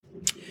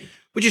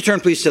Would you turn,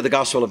 please, to the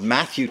Gospel of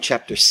Matthew,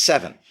 chapter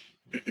 7.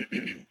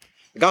 The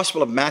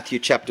Gospel of Matthew,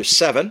 chapter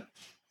 7.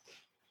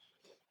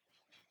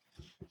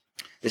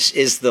 This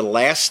is the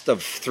last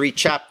of three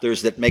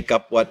chapters that make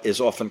up what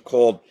is often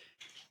called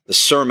the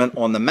Sermon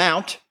on the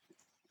Mount,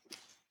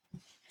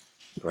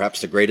 perhaps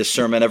the greatest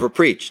sermon ever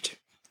preached.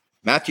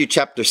 Matthew,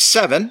 chapter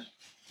 7,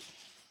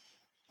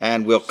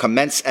 and we'll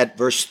commence at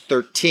verse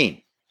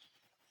 13.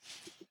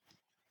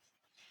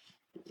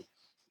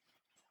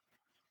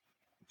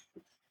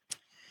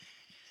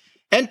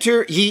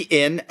 Enter ye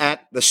in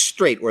at the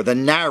strait, or the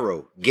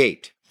narrow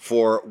gate,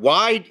 for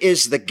wide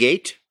is the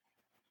gate,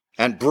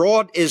 and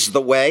broad is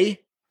the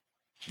way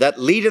that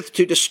leadeth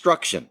to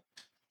destruction,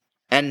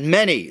 and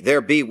many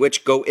there be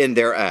which go in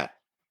thereat.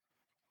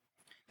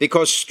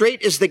 Because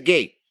strait is the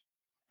gate,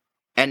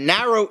 and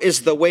narrow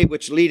is the way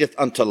which leadeth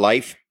unto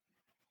life,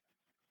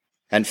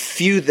 and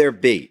few there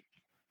be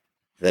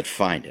that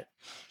find it.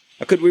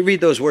 Now, could we read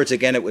those words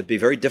again? It would be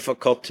very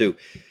difficult to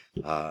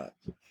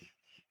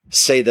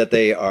say that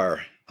they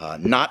are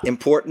not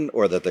important,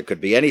 or that there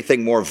could be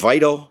anything more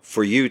vital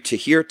for you to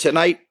hear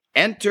tonight.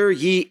 Enter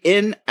ye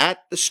in at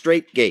the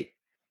strait gate,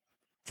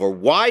 for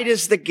wide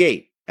is the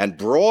gate, and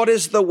broad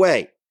is the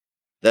way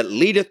that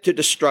leadeth to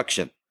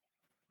destruction,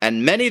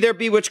 and many there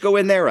be which go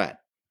in thereat.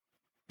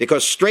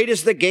 Because strait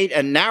is the gate,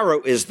 and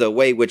narrow is the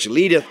way which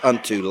leadeth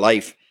unto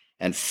life,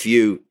 and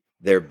few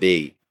there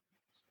be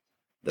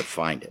that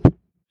find it.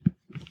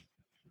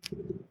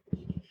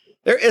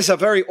 There is a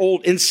very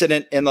old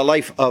incident in the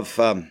life of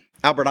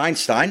Albert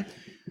Einstein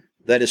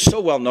that is so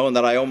well known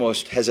that I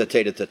almost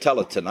hesitated to tell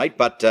it tonight,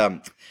 but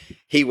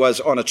he was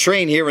on a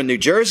train here in New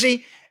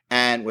Jersey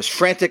and was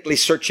frantically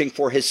searching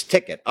for his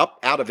ticket, up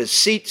out of his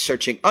seat,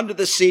 searching under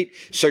the seat,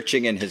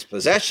 searching in his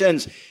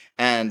possessions,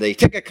 and the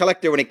ticket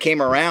collector, when he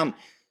came around,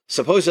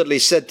 supposedly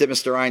said to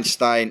Mr.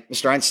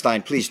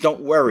 Einstein, please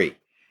don't worry.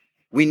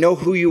 We know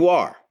who you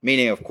are,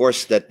 meaning, of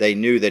course, that they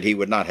knew that he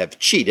would not have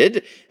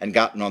cheated and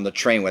gotten on the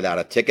train without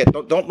a ticket.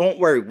 Don't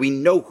worry. We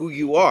know who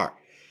you are.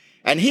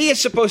 And he is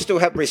supposed to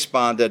have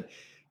responded,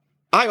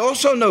 I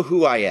also know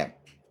who I am,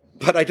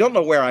 but I don't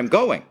know where I'm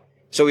going.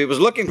 So he was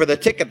looking for the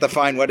ticket to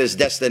find what his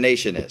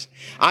destination is.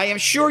 I am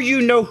sure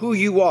you know who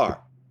you are.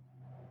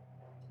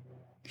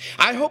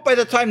 I hope by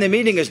the time the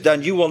meeting is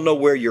done, you will know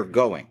where you're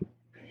going.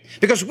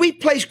 Because we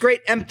place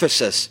great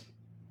emphasis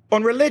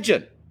on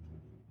religion.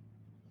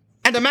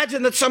 And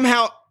imagine that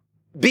somehow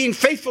being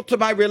faithful to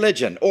my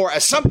religion, or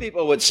as some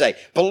people would say,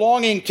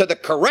 belonging to the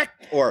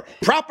correct or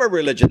proper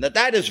religion,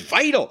 that is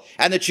vital,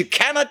 and that you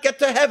cannot get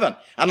to heaven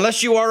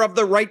unless you are of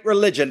the right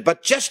religion.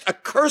 But just a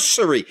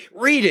cursory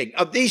reading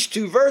of these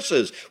two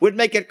verses would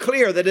make it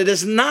clear that it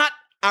is not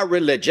our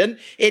religion,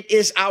 it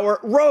is our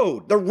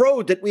road, the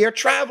road that we are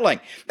traveling.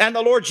 And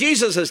the Lord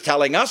Jesus is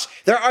telling us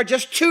there are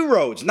just two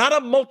roads, not a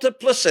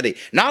multiplicity,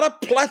 not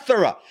a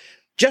plethora,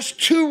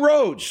 just two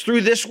roads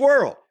through this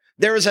world.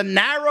 There is a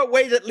narrow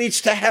way that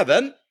leads to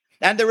heaven,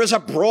 and there is a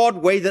broad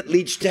way that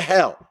leads to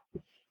hell.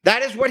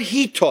 That is what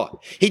he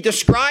taught. He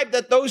described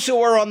that those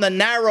who are on the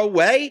narrow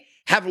way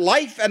have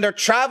life and are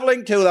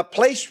traveling to a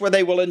place where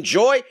they will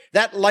enjoy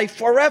that life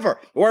forever,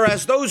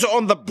 whereas those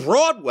on the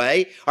broad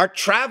way are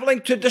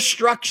traveling to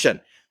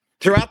destruction.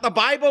 Throughout the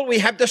Bible, we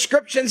have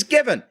descriptions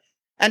given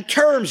and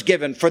terms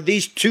given for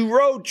these two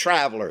road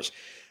travelers.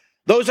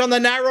 Those on the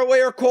narrow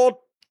way are called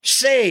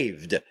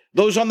saved.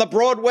 Those on the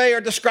broad way are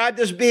described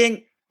as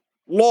being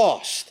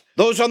lost.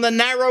 Those on the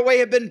narrow way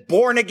have been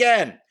born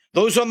again.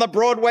 Those on the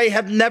broad way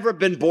have never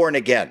been born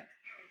again.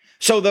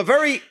 So the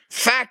very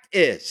fact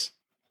is,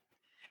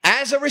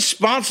 as a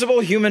responsible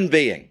human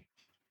being,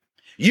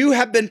 you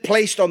have been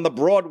placed on the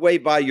broad way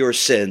by your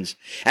sins.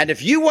 And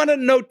if you want to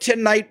know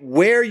tonight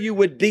where you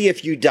would be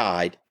if you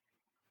died,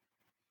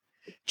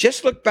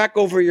 just look back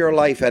over your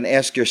life and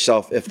ask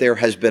yourself if there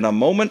has been a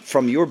moment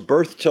from your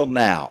birth till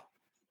now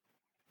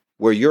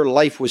where your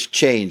life was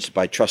changed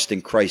by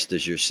trusting Christ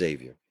as your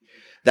Savior.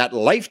 That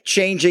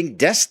life-changing,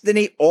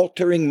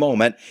 destiny-altering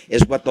moment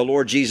is what the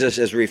Lord Jesus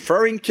is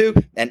referring to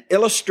and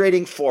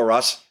illustrating for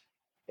us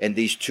in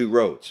these two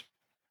roads.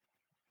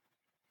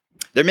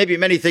 There may be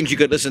many things you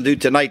could listen to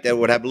tonight that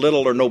would have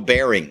little or no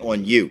bearing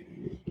on you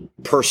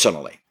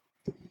personally.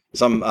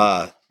 Some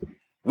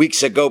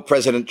weeks ago,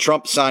 President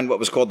Trump signed what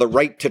was called the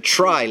Right to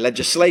Try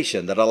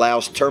legislation that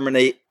allows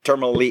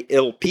terminally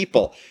ill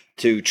people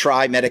to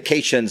try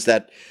medications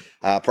that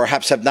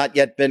perhaps have not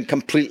yet been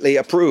completely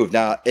approved.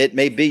 Now, it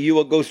may be you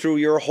will go through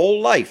your whole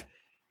life,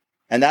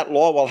 and that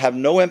law will have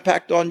no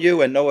impact on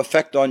you and no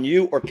effect on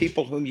you or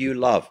people whom you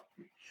love.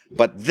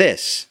 But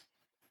this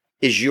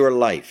is your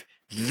life.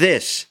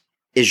 This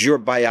is your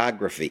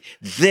biography.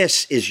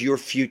 This is your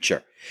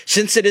future.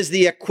 Since it is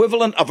the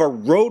equivalent of a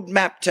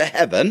roadmap to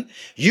heaven,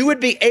 you would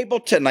be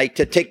able tonight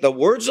to take the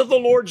words of the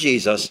Lord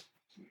Jesus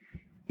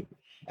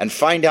and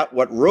find out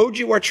what road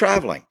you are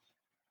traveling.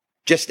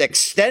 Just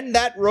extend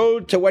that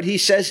road to what he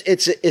says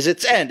is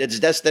its end, its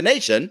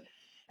destination,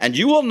 and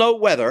you will know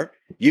whether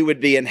you would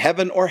be in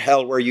heaven or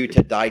hell were you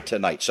to die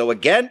tonight. So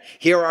again,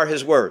 here are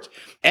his words.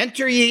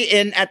 Enter ye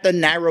in at the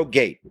narrow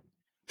gate.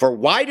 For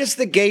wide is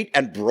the gate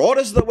and broad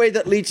is the way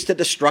that leads to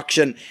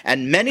destruction,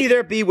 and many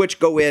there be which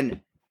go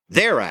in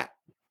thereat.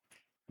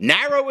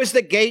 Narrow is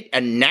the gate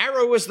and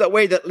narrow is the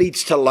way that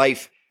leads to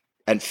life,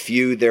 and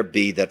few there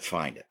be that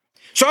find it.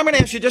 So I'm going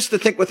to ask you just to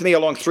think with me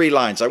along three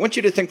lines. I want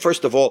you to think,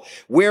 first of all,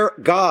 where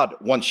God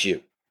wants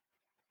you.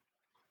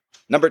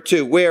 Number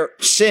two, where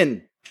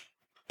sin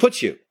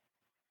puts you.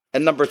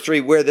 And number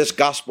three, where this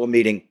gospel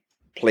meeting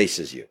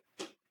places you.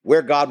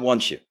 Where God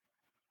wants you.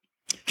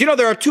 Do you know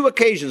there are two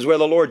occasions where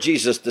the Lord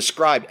Jesus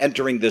described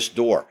entering this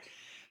door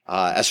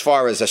as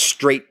far as a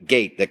straight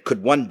gate that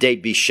could one day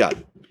be shut?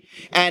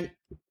 And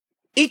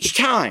each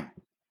time,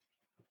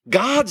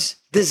 God's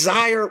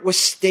desire was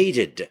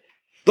stated.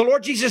 The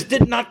Lord Jesus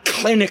did not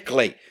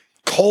clinically,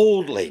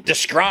 coldly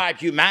describe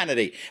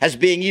humanity as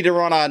being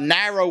either on a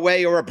narrow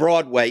way or a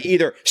broad way,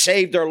 either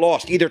saved or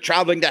lost, either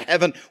traveling to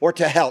heaven or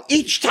to hell.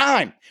 Each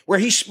time where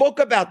he spoke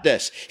about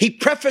this, he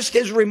prefaced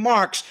his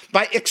remarks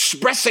by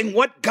expressing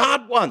what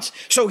God wants.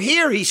 So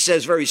here he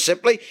says very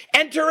simply,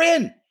 enter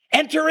in.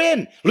 Enter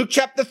in. Luke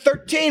chapter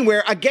 13,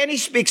 where again he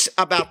speaks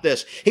about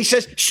this. He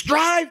says,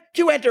 strive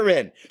to enter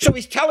in. So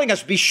he's telling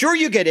us, be sure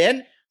you get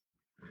in.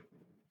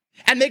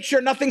 And make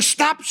sure nothing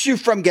stops you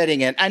from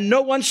getting in and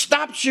no one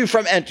stops you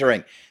from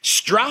entering.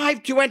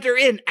 Strive to enter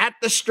in at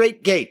the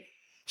straight gate.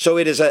 So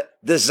it is a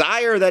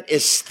desire that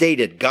is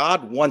stated.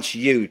 God wants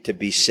you to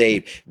be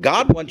saved.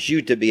 God wants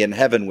you to be in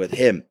heaven with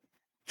him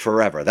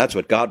forever. That's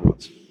what God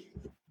wants.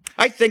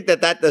 I think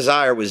that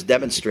desire was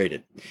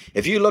demonstrated.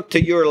 If you look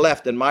to your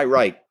left and my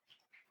right,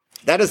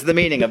 that is the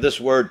meaning of this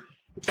word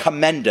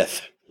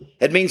commendeth.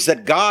 It means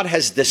that God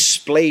has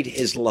displayed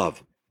his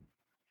love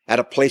at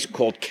a place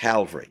called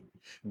Calvary.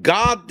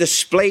 God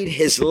displayed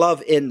his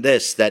love in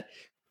this, that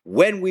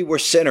when we were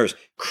sinners,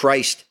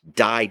 Christ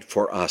died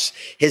for us.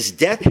 His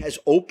death has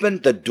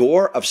opened the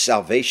door of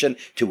salvation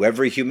to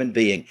every human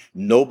being.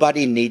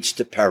 Nobody needs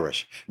to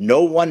perish.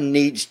 No one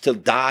needs to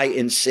die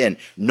in sin.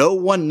 No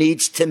one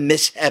needs to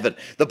miss heaven.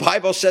 The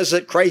Bible says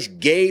that Christ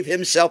gave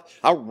himself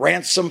a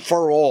ransom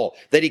for all,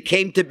 that he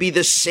came to be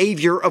the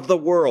Savior of the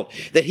world,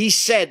 that he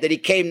said that he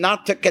came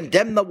not to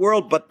condemn the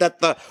world, but that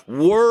the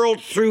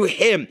world through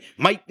him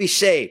might be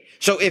saved.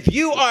 So if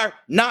you are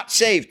not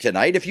saved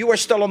tonight, if you are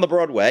still on the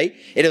broad way,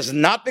 it is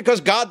not because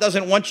God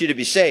doesn't want you to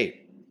be saved.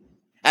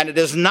 And it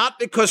is not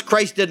because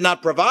Christ did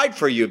not provide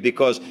for you,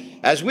 because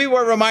as we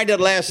were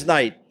reminded last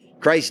night,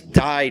 Christ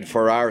died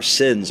for our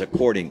sins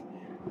according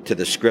to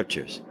the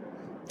scriptures.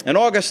 In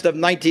August of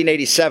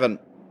 1987,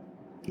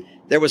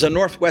 there was a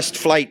Northwest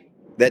flight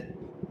that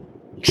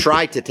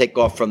tried to take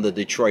off from the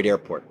Detroit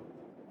airport.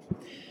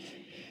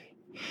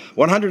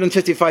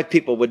 155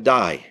 people would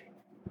die.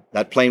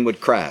 That plane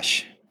would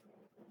crash.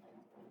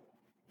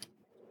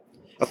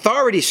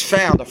 Authorities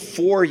found a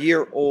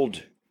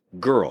 4-year-old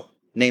girl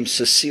named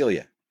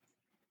Cecilia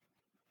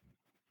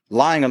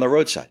lying on the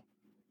roadside.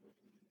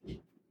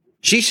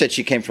 She said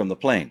she came from the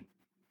plane.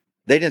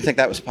 They didn't think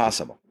that was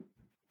possible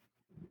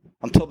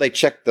until they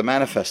checked the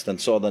manifest and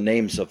saw the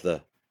names of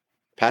the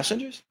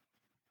passengers.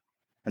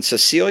 And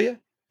Cecilia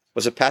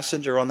was a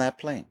passenger on that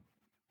plane.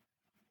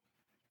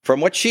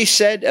 From what she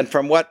said and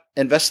from what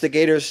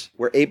investigators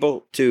were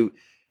able to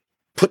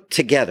put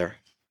together,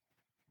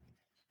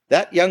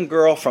 that young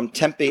girl from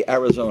Tempe,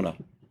 Arizona,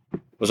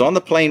 was on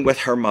the plane with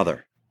her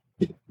mother.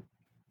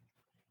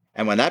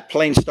 And when that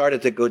plane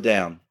started to go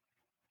down,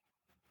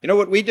 you know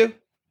what we do?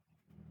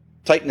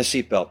 Tighten the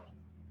seatbelt.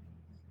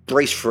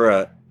 Brace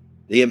for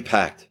the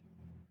impact.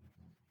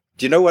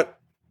 Do you know what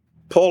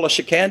Paula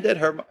Shakan did,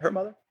 her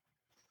mother?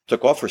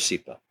 Took off her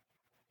seatbelt.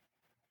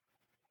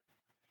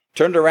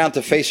 Turned around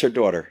to face her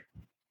daughter.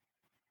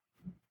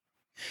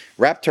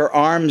 Wrapped her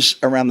arms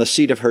around the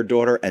seat of her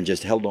daughter and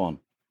just held on.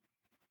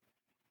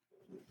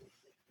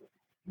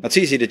 It's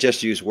easy to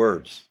just use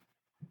words.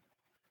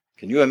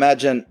 Can you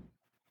imagine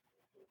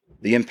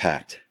the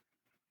impact?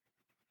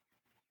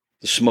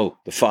 The smoke,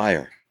 the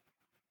fire,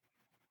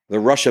 the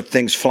rush of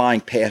things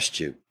flying past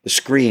you, the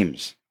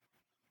screams.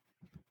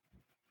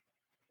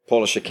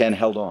 Paula Shakan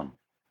held on.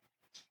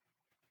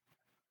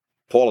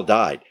 Paula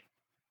died.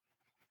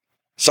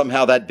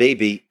 Somehow that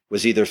baby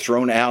was either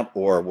thrown out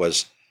or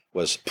was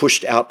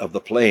pushed out of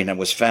the plane and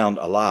was found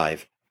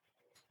alive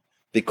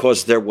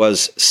because there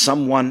was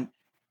someone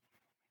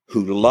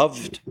who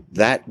loved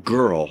that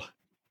girl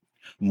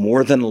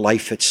more than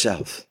life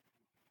itself.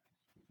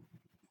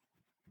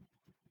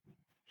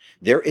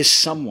 There is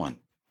someone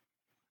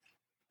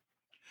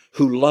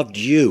who loved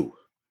you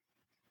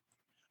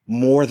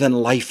more than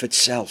life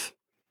itself.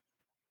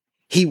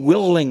 He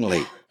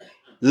willingly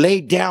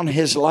laid down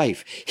his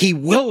life. He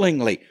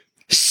willingly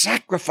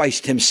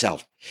sacrificed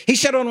himself He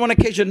said on one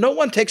occasion, no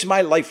one takes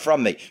my life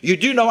from me. You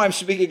do know I'm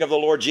speaking of the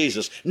Lord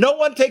Jesus. No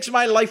one takes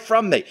my life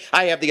from me.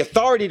 I have the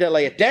authority to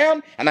lay it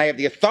down, and I have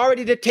the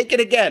authority to take it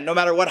again. No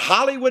matter what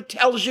Hollywood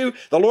tells you,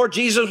 the Lord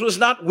Jesus was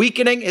not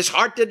weakening. His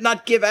heart did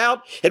not give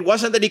out. It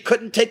wasn't that he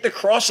couldn't take the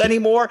cross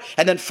anymore.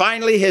 And then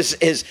finally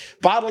his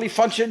bodily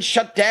functions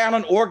shut down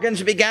and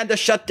organs began to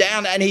shut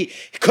down, and he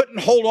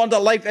couldn't hold on to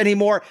life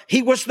anymore.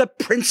 He was the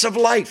Prince of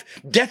Life.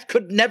 Death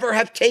could never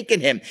have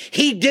taken him.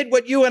 He did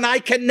what you and I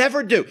can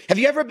never do. Have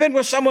you ever been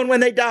with someone when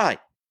they die?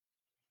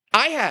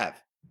 I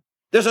have.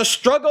 There's a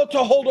struggle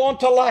to hold on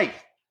to life.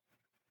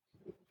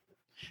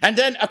 And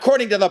then,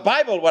 according to the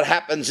Bible, what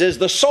happens is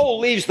the soul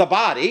leaves the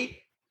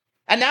body,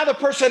 and now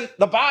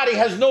the body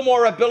has no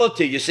more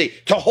ability, you see,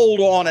 to hold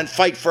on and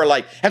fight for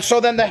life. And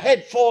so then the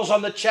head falls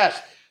on the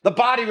chest. The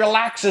body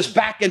relaxes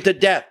back into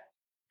death.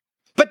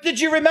 But did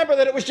you remember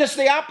that it was just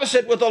the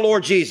opposite with the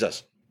Lord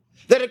Jesus?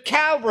 That at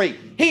Calvary,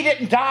 he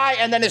didn't die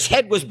and then his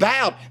head was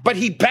bowed, but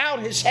he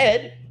bowed his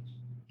head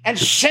and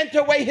sent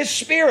away his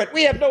spirit.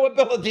 We have no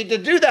ability to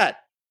do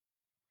that.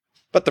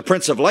 But the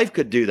Prince of Life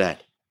could do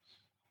that.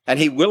 And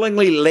he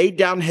willingly laid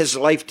down his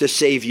life to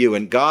save you.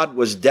 And God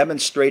was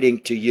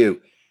demonstrating to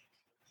you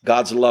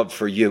God's love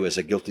for you as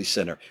a guilty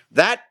sinner.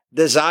 That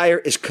desire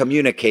is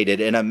communicated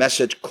in a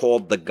message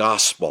called the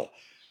gospel.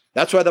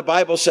 That's why the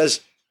Bible says,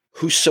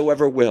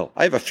 whosoever will.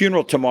 I have a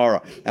funeral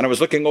tomorrow, and I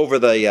was looking over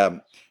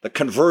the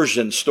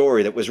conversion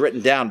story that was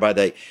written down by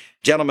the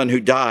gentleman who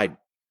died.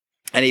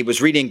 And he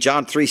was reading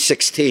John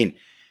 3:16,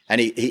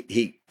 and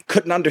he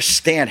couldn't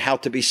understand how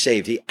to be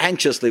saved. He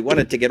anxiously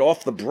wanted to get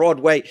off the broad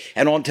way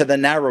and onto the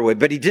narrow way,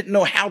 but he didn't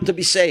know how to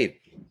be saved.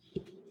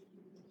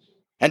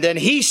 And then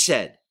he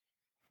said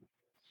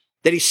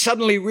that he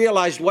suddenly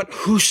realized what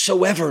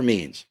whosoever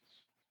means.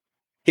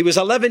 He was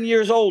 11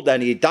 years old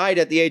then. He died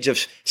at the age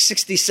of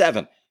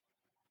 67,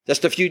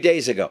 just a few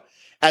days ago.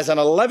 As an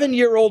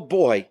 11-year-old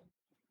boy,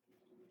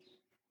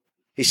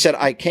 he said,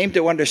 I came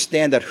to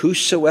understand that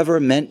whosoever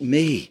meant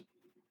me,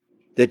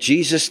 that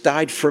Jesus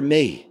died for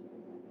me,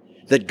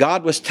 that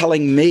God was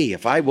telling me,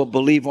 if I will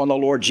believe on the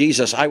Lord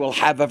Jesus, I will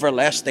have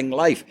everlasting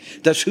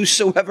life. Does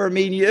whosoever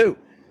mean you?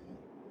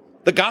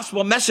 The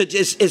gospel message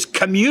is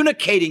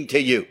communicating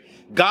to you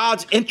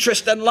God's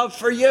interest and love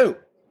for you.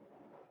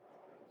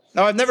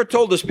 Now, I've never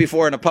told this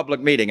before in a public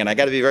meeting, and I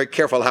got to be very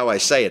careful how I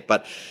say it,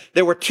 but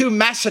there were two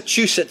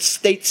Massachusetts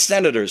state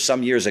senators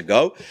some years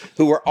ago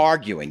who were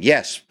arguing.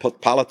 Yes,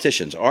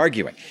 politicians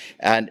arguing.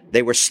 And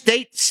they were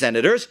state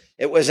senators.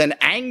 It was an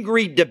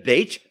angry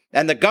debate.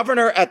 And the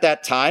governor at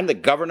that time, the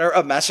governor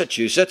of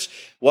Massachusetts,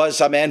 was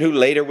a man who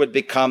later would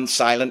become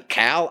Silent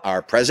Cal,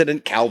 our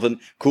president, Calvin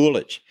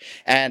Coolidge.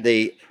 And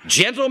the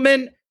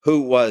gentleman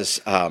who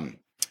was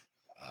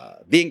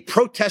being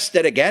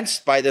protested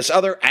against by this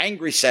other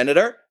angry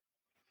senator,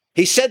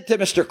 he said to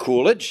Mr.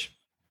 Coolidge,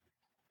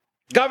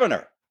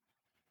 Governor,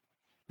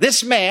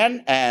 this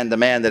man, and the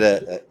man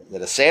that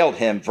assailed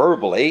him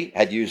verbally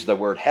had used the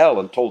word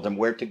hell and told him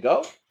where to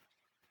go.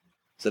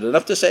 Is it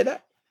enough to say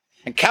that?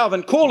 And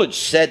Calvin Coolidge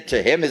said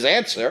to him, his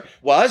answer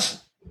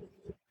was,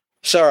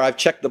 Sir, I've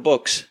checked the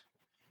books.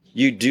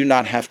 You do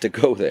not have to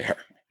go there.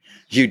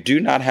 You do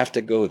not have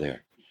to go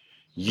there.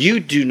 You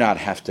do not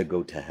have to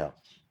go to hell.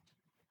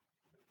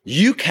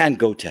 You can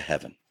go to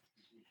heaven.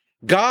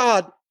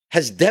 God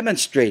has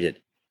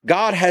demonstrated,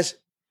 God has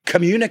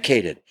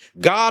communicated,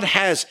 God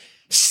has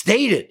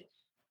stated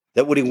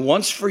that what he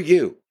wants for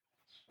you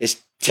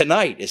is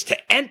tonight is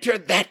to enter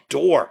that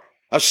door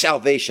of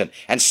salvation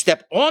and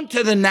step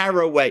onto the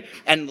narrow way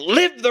and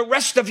live the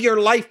rest of your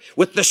life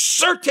with the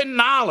certain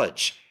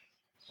knowledge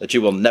that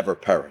you will never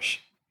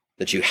perish,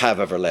 that you have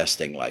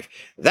everlasting life.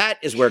 That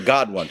is where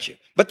God wants you.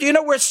 But do you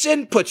know where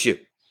sin puts you?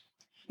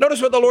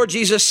 Notice what the Lord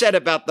Jesus said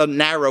about the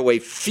narrow way.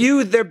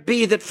 Few there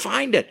be that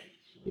find it.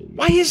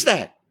 Why is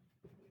that?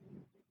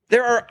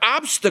 There are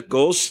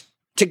obstacles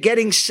to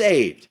getting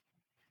saved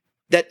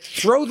that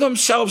throw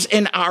themselves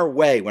in our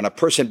way when a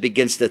person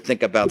begins to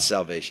think about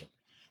salvation.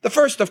 The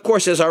first, of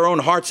course, is our own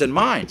hearts and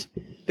minds,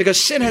 because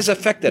sin has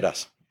affected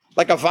us.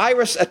 Like a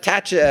virus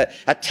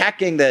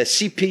attacking the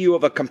CPU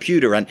of a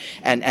computer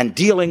and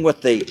dealing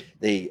with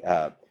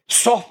the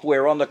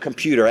software on the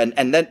computer,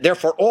 and then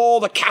therefore all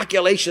the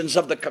calculations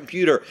of the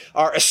computer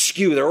are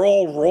askew. They're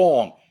all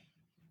wrong.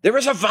 There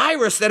is a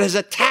virus that has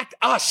attacked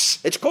us.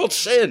 It's called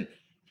sin.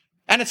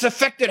 And it's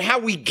affected how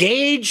we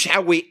gauge,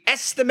 how we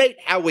estimate,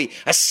 how we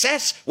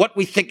assess what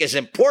we think is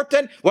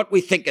important, what we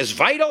think is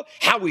vital,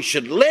 how we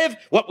should live,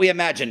 what we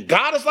imagine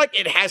God is like.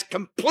 It has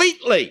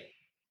completely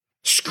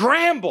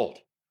scrambled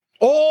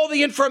all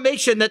the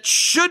information that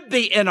should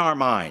be in our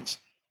minds.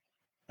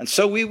 And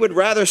so we would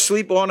rather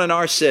sleep on in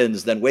our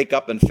sins than wake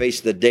up and face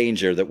the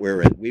danger that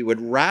we're in. We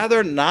would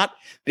rather not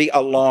be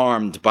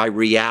alarmed by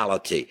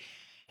reality.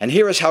 And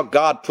here is how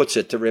God puts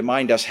it to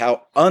remind us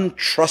how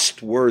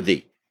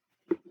untrustworthy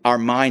our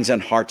minds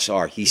and hearts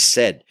are. He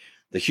said,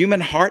 the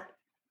human heart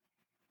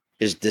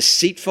is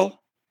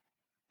deceitful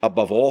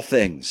above all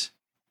things.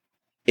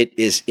 It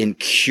is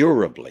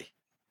incurably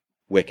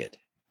wicked.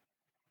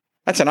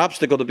 That's an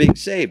obstacle to being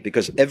saved,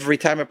 because every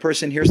time a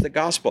person hears the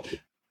gospel,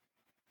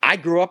 I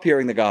grew up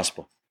hearing the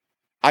gospel.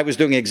 I was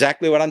doing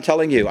exactly what I'm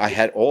telling you. I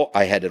had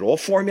it all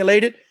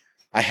formulated.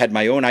 I had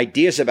my own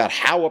ideas about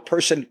how a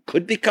person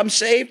could become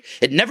saved.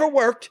 It never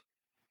worked,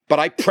 but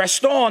I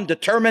pressed on,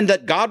 determined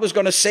that God was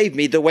going to save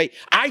me the way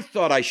I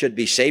thought I should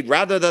be saved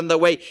rather than the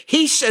way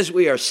he says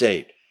we are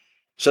saved.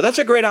 So that's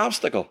a great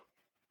obstacle,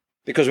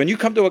 because when you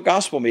come to a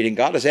gospel meeting,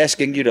 God is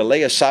asking you to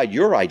lay aside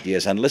your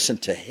ideas and listen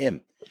to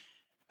him.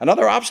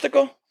 Another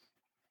obstacle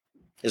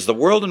is the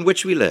world in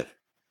which we live.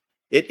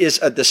 It is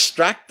a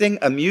distracting,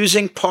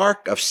 amusing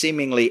park of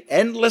seemingly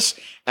endless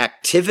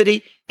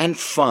activity and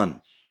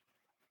fun.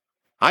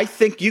 I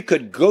think you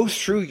could go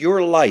through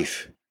your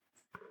life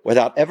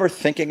without ever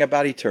thinking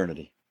about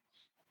eternity.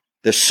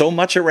 There's so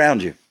much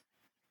around you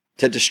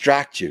to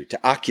distract you, to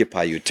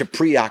occupy you, to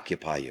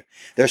preoccupy you.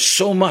 There's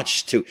so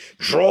much to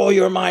draw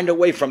your mind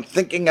away from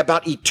thinking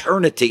about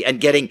eternity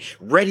and getting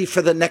ready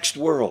for the next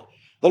world.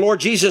 The Lord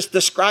Jesus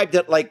described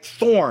it like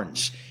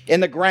thorns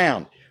in the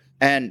ground.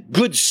 And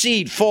good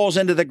seed falls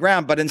into the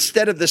ground, but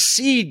instead of the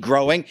seed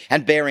growing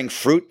and bearing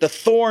fruit, the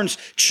thorns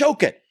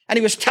choke it. And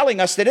he was telling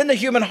us that in the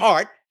human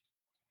heart,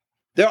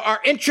 there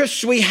are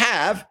interests we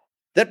have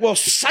that will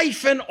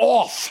siphon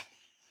off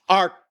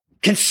our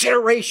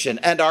consideration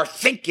and our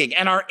thinking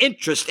and our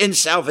interest in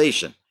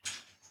salvation.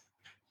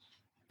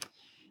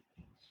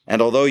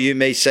 And although you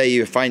may say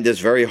you find this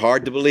very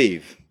hard to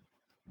believe,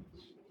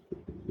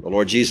 the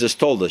Lord Jesus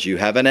told us you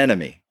have an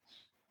enemy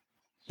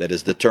that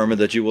is determined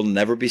that you will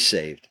never be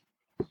saved.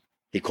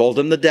 He called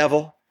him the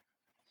devil.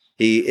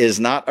 He is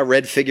not a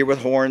red figure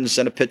with horns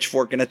and a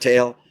pitchfork and a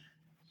tail.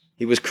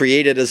 He was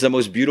created as the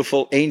most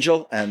beautiful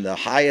angel and the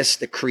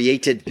highest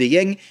created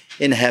being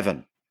in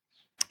heaven.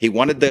 He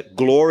wanted the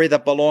glory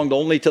that belonged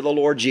only to the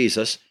Lord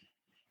Jesus.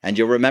 And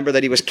you'll remember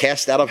that he was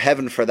cast out of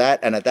heaven for that.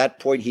 And at that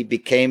point, he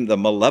became the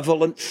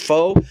malevolent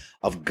foe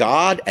of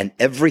God and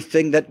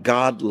everything that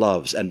God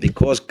loves. And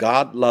because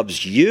God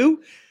loves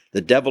you,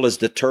 the devil is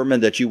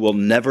determined that you will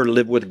never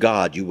live with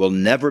God. You will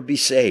never be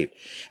saved.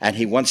 And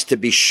he wants to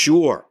be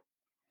sure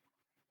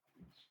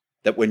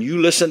that when you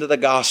listen to the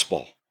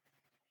gospel,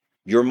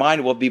 your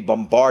mind will be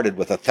bombarded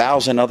with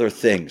 1,000 other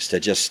things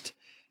to just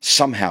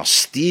somehow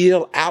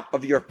steal out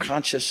of your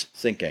conscious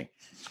thinking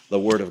the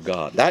word of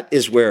God. That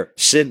is where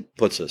sin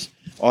puts us,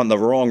 on the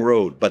wrong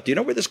road. But do you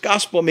know where this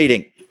gospel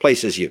meeting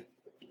places you?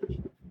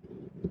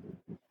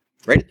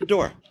 Right at the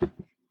door.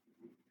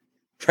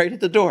 Right at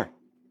the door.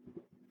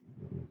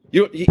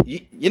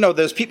 You know,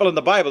 there's people in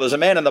the Bible. There's a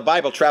man in the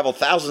Bible traveled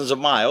thousands of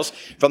miles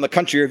from the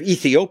country of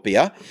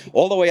Ethiopia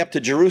all the way up to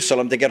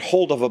Jerusalem to get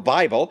hold of a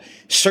Bible,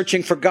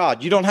 searching for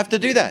God. You don't have to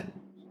do that.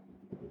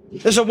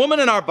 There's a woman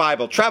in our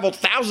Bible traveled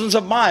thousands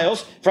of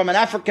miles from an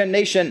African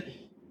nation,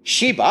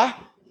 Sheba,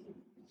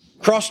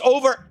 crossed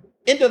over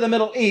into the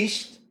Middle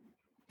East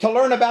to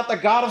learn about the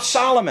God of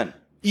Solomon.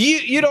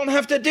 You don't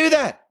have to do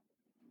that.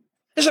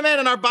 There's a man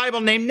in our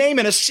Bible named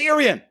Naaman, a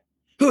Syrian,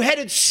 who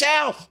headed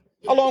south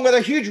along with a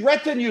huge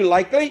retinue,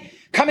 likely,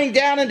 coming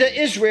down into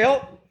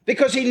Israel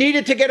because he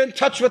needed to get in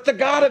touch with the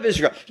God of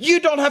Israel. You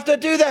don't have to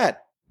do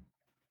that.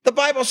 The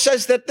Bible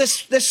says that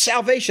this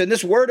salvation,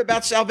 this word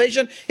about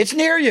salvation, it's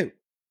near you,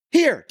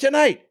 here,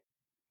 tonight.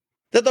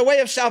 That the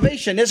way of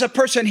salvation is a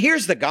person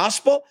hears the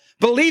gospel,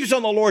 believes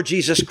on the Lord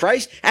Jesus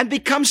Christ, and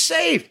becomes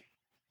saved.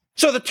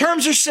 So the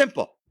terms are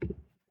simple.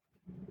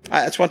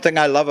 That's one thing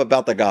I love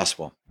about the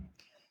gospel.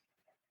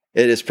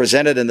 It is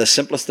presented in the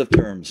simplest of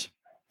terms,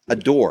 a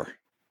door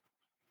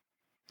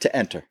to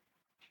enter.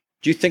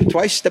 Do you think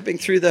twice stepping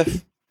through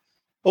the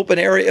open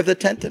area of the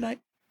tent tonight?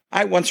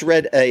 I once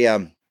read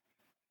a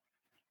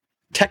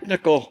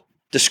technical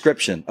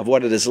description of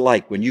what it is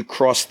like when you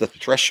cross the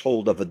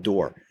threshold of a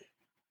door.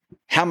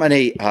 How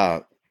many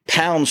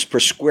pounds per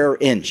square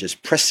inch is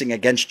pressing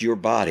against your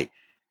body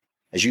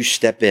as you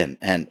step in,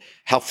 and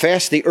how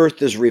fast the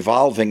earth is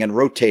revolving and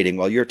rotating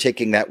while you're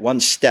taking that one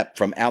step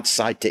from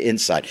outside to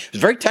inside. It's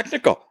very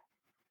technical,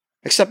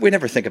 except we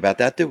never think about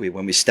that, do we,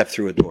 when we step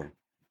through a door?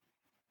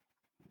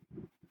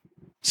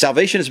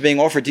 Salvation is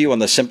being offered to you on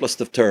the simplest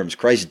of terms.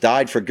 Christ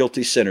died for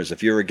guilty sinners.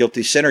 If you're a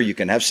guilty sinner, you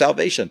can have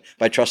salvation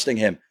by trusting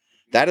him.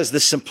 That is the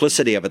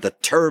simplicity of it. The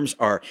terms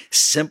are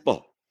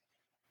simple.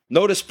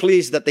 Notice,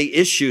 please, that the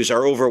issues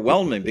are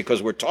overwhelming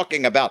because we're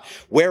talking about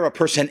where a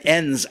person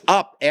ends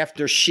up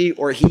after she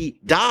or he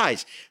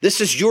dies.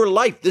 This is your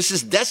life. This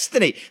is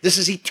destiny. This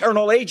is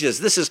eternal ages.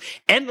 This is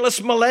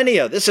endless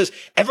millennia. This is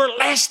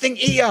everlasting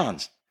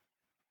eons.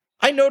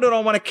 I noted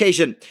on one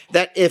occasion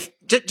that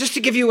just to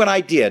give you an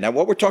idea, now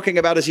what we're talking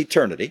about is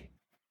eternity,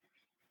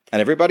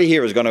 and everybody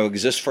here is going to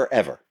exist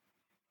forever.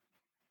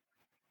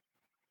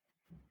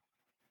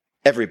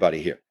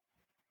 Everybody here.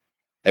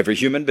 Every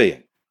human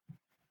being.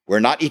 We're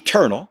not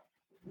eternal.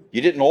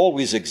 You didn't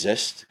always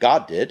exist.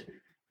 God did.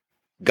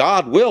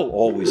 God will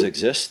always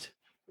exist.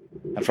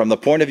 And from the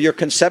point of your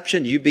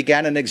conception, you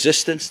began an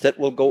existence that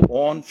will go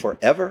on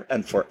forever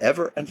and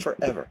forever and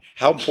forever.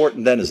 How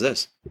important then is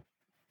this?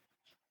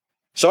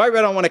 So I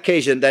read on one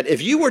occasion that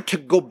if you were to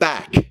go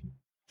back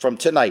from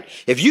tonight,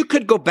 if you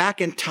could go back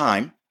in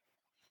time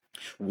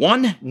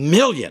 1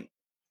 million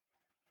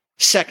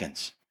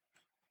seconds,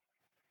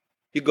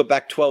 You go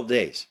back 12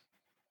 days.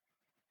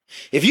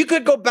 If you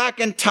could go back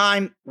in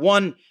time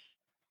 1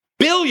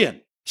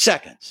 billion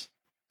seconds,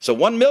 so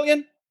 1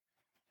 million,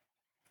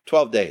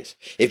 12 days.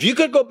 If you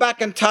could go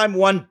back in time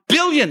 1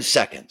 billion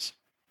seconds,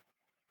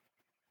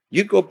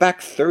 you'd go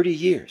back 30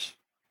 years.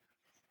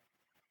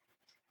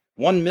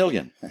 1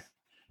 million,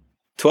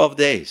 12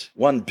 days.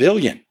 1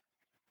 billion,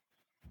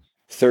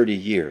 30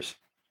 years.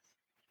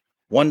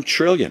 1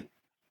 trillion,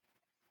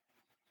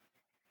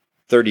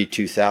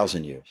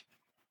 32,000 years.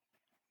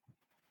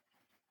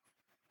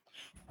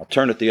 I'll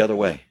turn it the other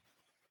way.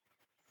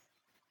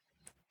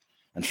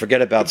 And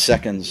forget about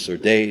seconds or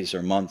days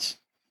or months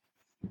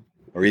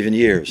or even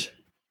years.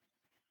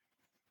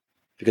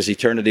 Because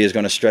eternity is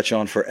going to stretch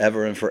on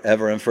forever and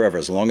forever and forever.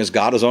 As long as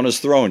God is on his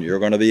throne, you're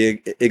going to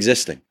be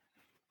existing.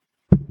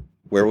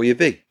 Where will you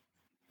be?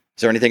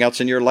 Is there anything else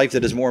in your life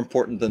that is more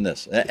important than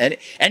this?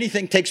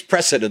 Anything takes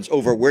precedence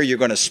over where you're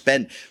going to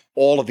spend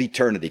all of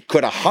eternity.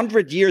 Could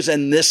 100 years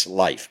in this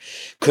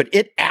life, could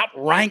it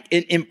outrank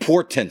in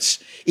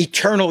importance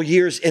eternal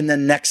years in the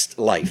next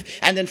life?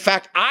 And in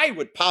fact, I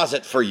would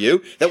posit for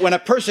you that when a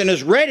person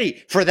is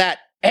ready for that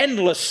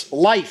endless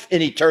life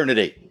in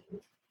eternity,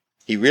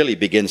 he really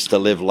begins to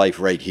live life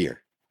right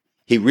here.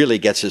 He really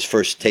gets his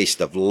first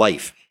taste of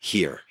life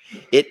here.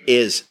 It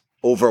is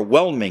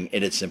overwhelming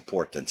in its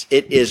importance.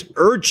 It is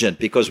urgent,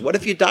 because what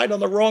if you died on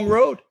the wrong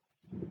road?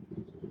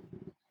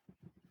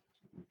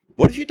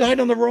 What if you died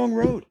on the wrong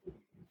road?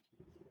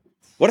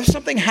 What if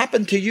something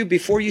happened to you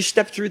before you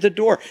stepped through the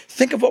door?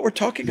 Think of what we're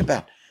talking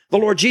about. The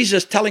Lord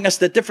Jesus telling us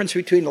the difference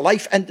between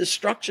life and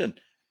destruction.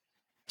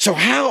 So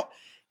how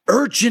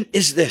urgent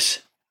is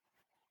this?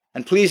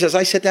 And please, as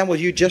I sit down with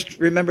you, just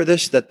remember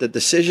this, that the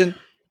decision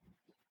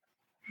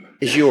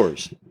is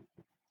yours.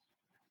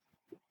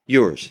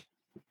 Yours.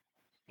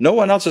 No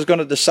one else is going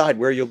to decide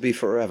where you'll be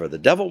forever. The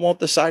devil won't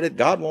decide it.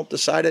 God won't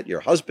decide it.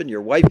 Your husband,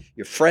 your wife,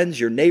 your friends,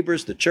 your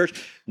neighbors, the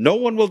church. No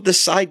one will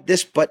decide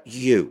this but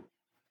you.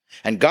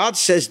 And God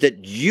says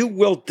that you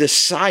will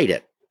decide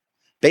it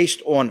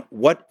based on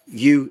what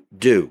you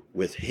do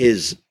with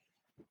his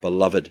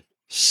beloved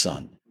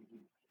Son.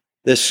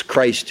 This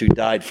Christ who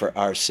died for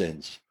our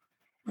sins.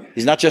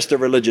 He's not just a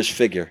religious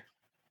figure.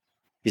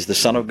 He's the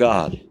Son of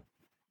God.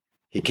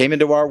 He came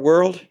into our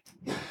world.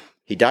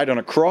 He died on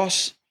a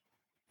cross.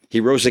 He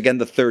rose again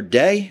the third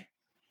day.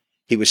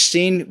 He was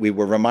seen, we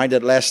were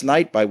reminded last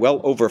night, by well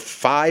over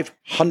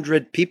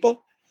 500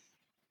 people.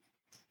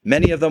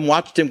 Many of them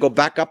watched him go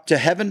back up to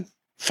heaven,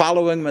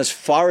 following him as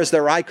far as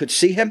their eye could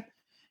see him.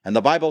 And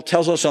the Bible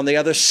tells us on the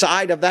other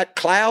side of that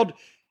cloud,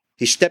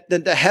 he stepped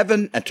into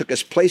heaven and took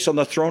his place on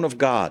the throne of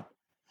God.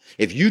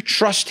 If you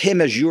trust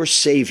him as your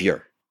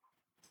Savior,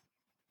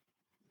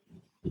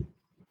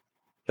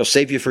 he'll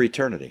save you for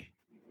eternity.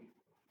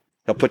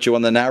 He'll put you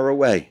on the narrow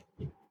way.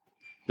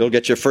 You'll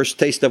get your first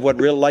taste of what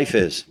real life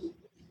is.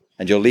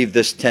 And you'll leave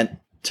this tent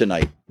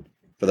tonight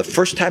for the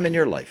first time in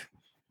your life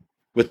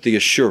with the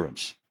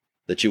assurance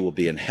that you will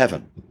be in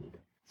heaven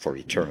for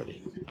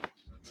eternity.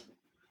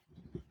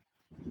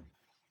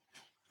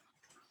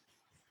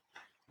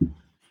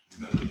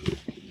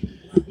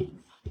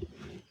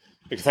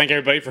 Thank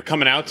everybody for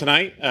coming out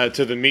tonight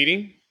to the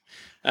meeting.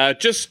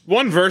 Just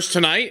one verse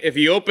tonight. If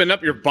you open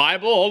up your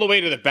Bible all the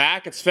way to the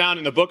back, it's found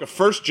in the book of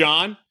 1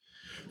 John.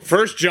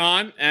 1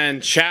 John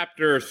and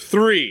chapter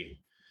 3.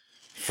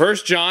 1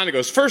 John, it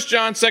goes 1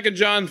 John, 2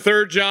 John,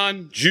 3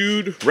 John,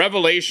 Jude,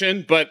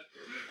 Revelation, but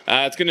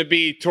it's going to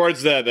be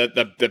towards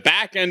the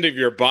back end of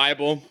your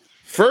Bible.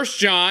 1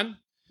 John,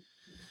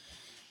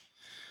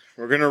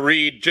 we're going to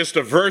read just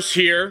a verse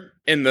here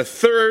in the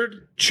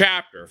 3rd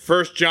chapter.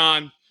 1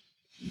 John,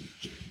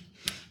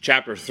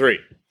 chapter 3.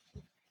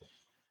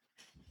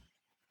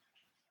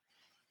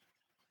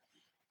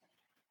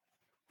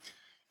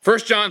 1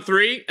 John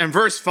 3 and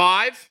verse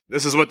 5,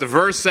 this is what the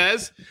verse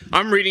says.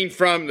 I'm reading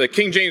from the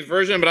King James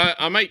Version, but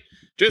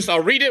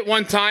I'll read it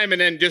one time and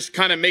then just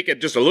kind of make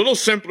it just a little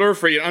simpler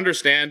for you to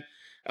understand,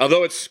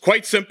 although it's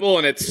quite simple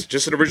and it's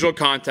just an original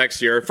context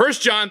here. 1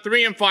 John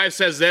 3 and 5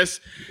 says this,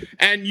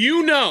 and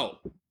you know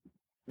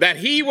that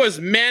he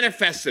was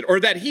manifested, or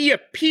that he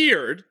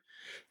appeared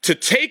to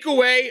take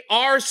away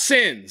our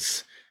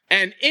sins,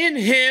 and in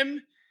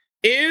him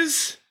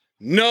is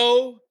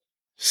no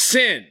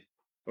sin.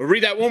 We'll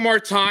read that one more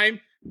time.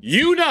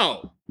 You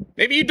know,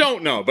 maybe you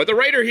don't know, but the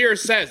writer here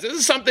says this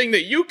is something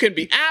that you can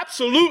be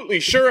absolutely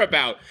sure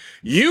about.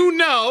 You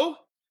know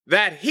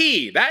that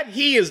he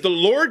is the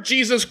Lord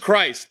Jesus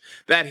Christ,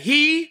 that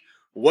he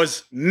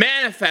was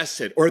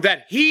manifested, or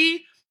that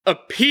he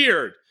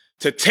appeared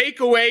to take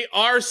away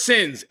our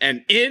sins,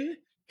 and in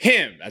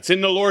him, that's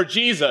in the Lord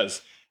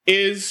Jesus,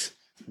 is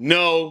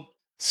no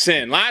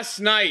sin. Last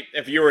night,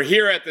 if you were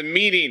here at the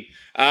meeting,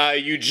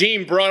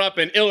 Eugene brought up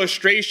an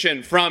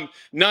illustration from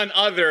none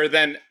other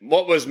than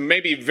what was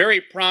maybe very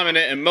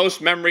prominent in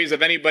most memories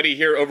of anybody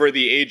here over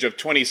the age of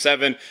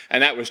 27,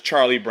 and that was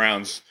Charlie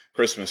Brown's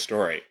Christmas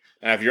Story.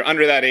 If you're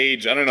under that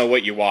age, I don't know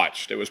what you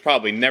watched. It was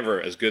probably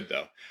never as good,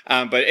 though.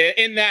 But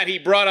in that, he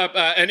brought up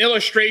an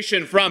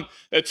illustration from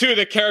two of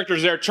the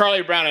characters there,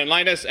 Charlie Brown and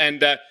Linus.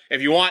 And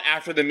if you want,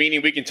 after the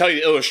meeting, we can tell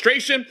you the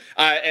illustration.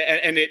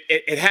 And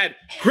it had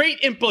great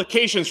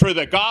implications for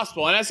the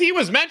gospel. And as he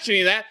was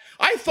mentioning that,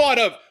 I thought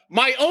of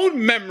my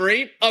own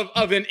memory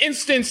of an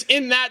instance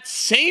in that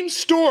same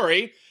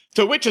story,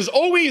 to which has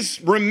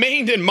always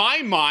remained in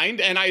my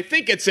mind. And I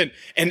think it's an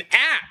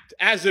apt,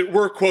 as it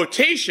were,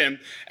 quotation.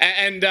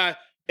 And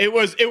it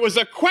was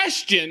a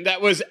question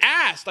that was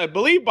asked, I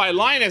believe, by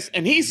Linus.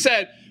 And he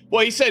said,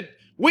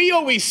 we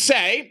always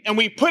say, and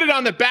we put it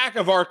on the back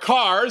of our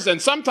cars,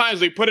 and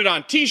sometimes we put it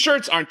on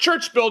T-shirts, on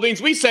church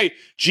buildings. We say,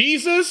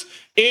 Jesus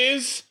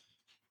is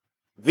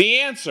the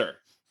answer.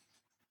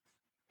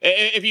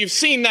 If you've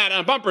seen that on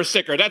a bumper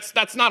sticker,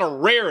 that's not a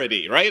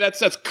rarity, right?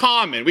 That's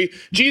common.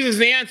 Jesus is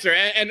the answer,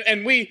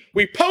 and we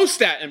post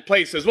that in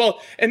places. Well,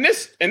 in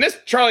this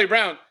Charlie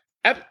Brown,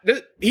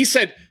 he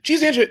said,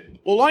 Jesus answered.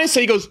 Well, Linus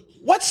said, he goes,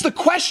 what's the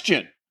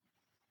question?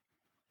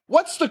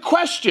 What's the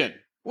question?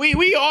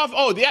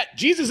 Yeah,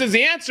 Jesus is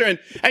the answer,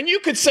 and you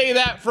could say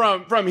that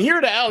from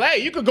here to LA.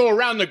 You could go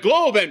around the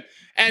globe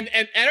and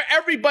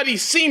everybody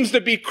seems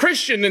to be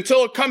Christian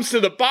until it comes to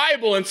the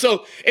Bible. And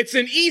so it's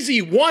an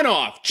easy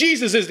one-off.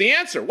 Jesus is the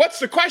answer. What's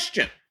the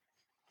question?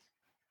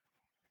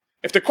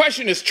 If the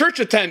question is church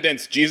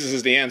attendance, Jesus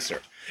is the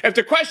answer. If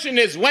the question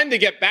is when to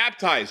get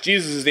baptized,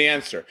 Jesus is the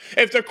answer.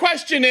 If the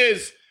question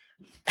is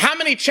how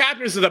many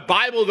chapters of the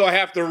Bible do I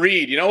have to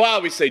read?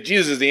 We say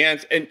Jesus is the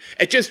answer. And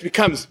it just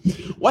becomes,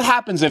 what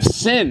happens if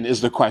sin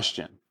is the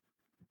question?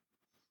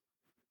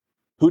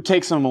 Who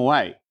takes them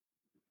away?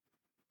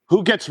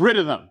 Who gets rid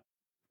of them?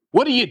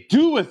 What do you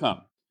do with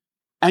them?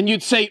 And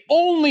you'd say,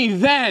 only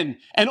then,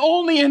 and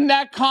only in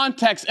that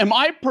context, am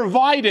I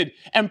provided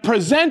and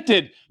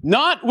presented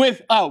not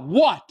with a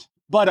what,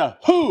 but a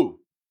who.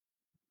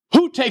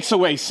 Who takes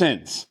away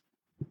sins?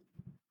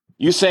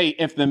 You say,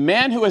 if the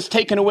man who has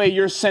taken away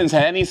your sins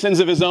had any sins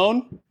of his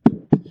own,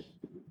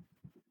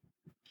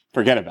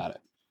 forget about it.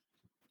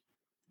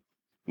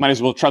 Might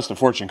as well trust a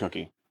fortune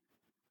cookie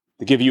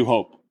to give you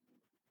hope.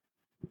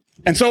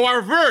 And so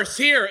our verse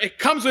here, it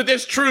comes with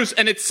this truth,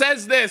 and it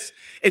says this.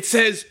 It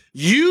says,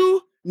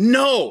 you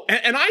know.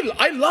 And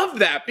I love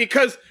that,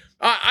 because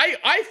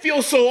I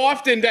feel so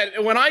often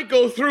that when I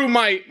go through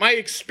my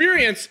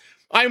experience,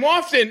 I'm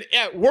often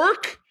at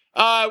work,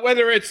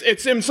 whether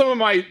it's in some of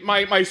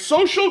my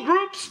social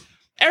groups,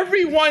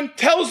 everyone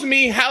tells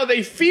me how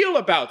they feel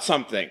about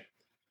something.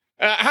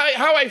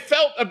 How I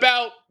felt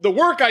about the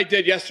work I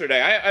did yesterday.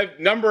 I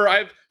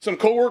have some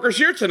coworkers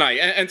here tonight,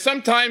 and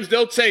sometimes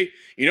they'll say,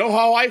 you know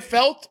how I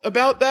felt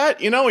about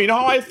that? You know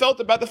how I felt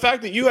about the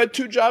fact that you had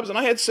 2 jobs and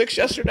I had 6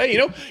 yesterday? You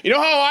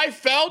know how I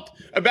felt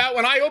about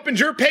when I opened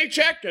your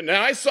paycheck and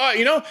I saw,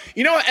 and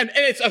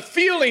it's a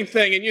feeling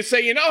thing. And you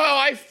say, you know how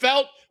I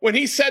felt when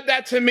he said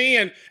that to me?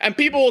 And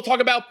people will talk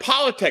about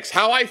politics,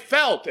 how I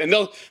felt, and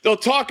they'll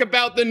talk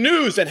about the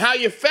news and how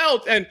you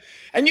felt. And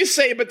you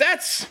say, but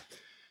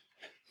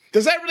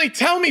does that really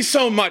tell me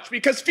so much?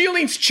 Because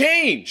feelings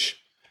change.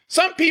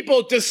 Some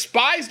people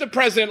despised the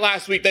president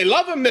last week. They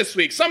love him this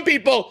week. Some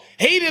people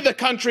hated the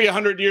country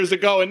 100 years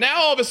ago. And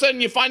now all of a sudden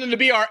you find them to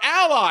be our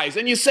allies.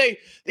 And you say,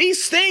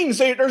 these things,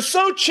 they're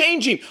so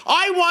changing.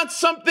 I want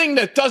something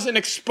that doesn't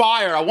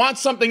expire. I want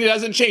something that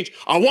doesn't change.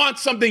 I want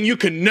something you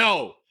can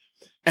know.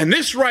 And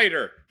this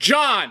writer,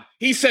 John,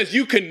 he says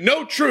you can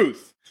know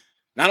truth.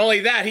 Not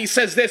only that, he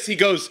says this, he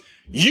goes,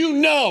 you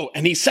know,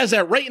 and he says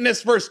that right in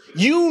this verse,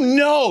 you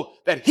know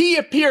that he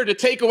appeared to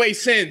take away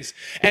sins.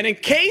 And in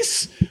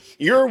case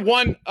you're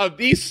one of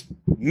these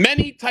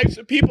many types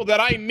of people that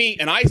I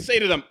meet, and I say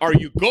to them, are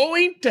you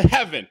going to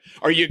heaven?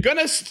 Are your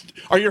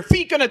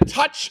feet going to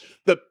touch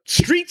the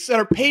streets that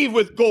are paved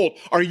with gold?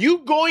 Are you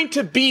going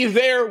to be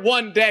there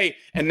one day?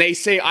 And they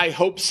say, I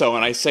hope so.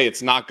 And I say,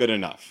 it's not good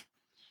enough.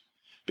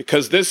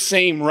 Because this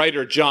same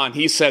writer, John,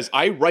 he says,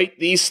 I write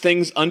these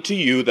things unto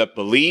you that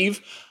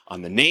believe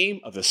on the name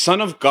of the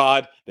Son of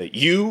God, that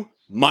you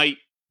might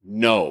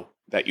know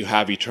that you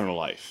have eternal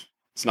life.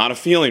 It's not a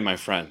feeling, my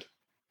friend.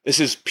 This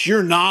is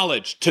pure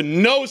knowledge, to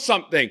know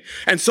something.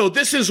 And so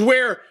this is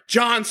where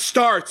John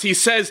starts. He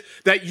says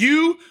that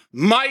you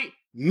might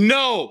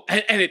know.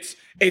 And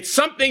it's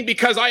something,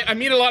 because I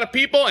meet a lot of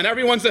people, and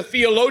everyone's a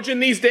theologian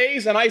these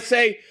days, and I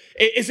say,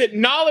 is it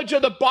knowledge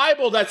of the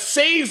Bible that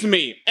saves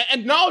me?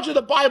 And knowledge of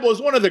the Bible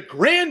is one of the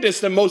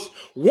grandest and most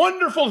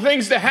wonderful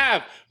things to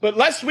have. But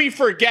lest we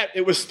forget,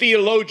 it was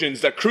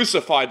theologians that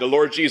crucified the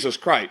Lord Jesus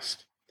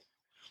Christ.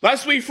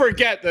 Lest we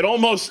forget that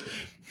almost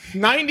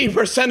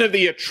 90% of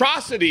the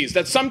atrocities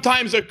that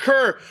sometimes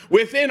occur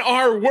within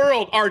our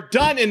world are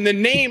done in the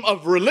name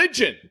of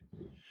religion.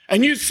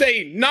 And you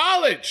say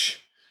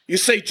knowledge. You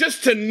say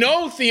just to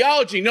know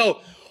theology. No.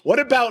 What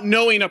about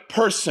knowing a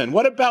person?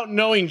 What about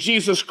knowing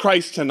Jesus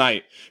Christ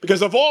tonight?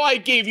 Because if all I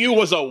gave you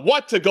was a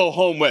what to go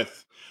home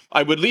with,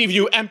 I would leave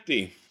you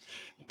empty.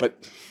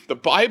 But the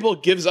Bible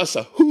gives us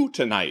a who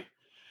tonight.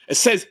 It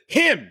says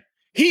him.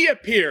 He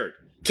appeared.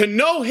 To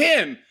know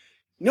him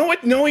You know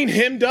what knowing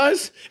him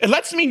does? It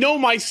lets me know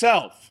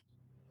myself.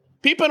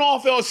 People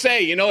often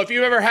say, if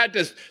you've ever had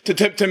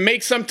to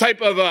make some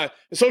type of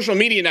social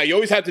media now, you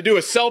always have to do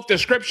a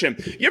self-description.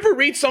 You ever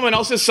read someone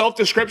else's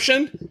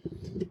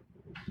self-description?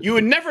 You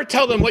would never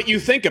tell them what you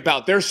think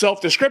about their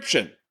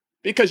self-description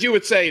because you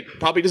would say, it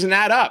probably doesn't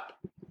add up.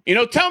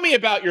 Tell me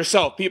about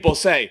yourself, people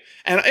say.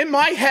 And in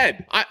my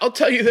head, I'll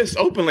tell you this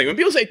openly. When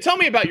people say, tell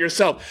me about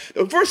yourself,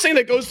 the first thing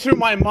that goes through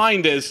my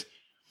mind is,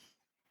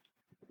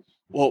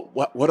 well,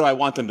 what do I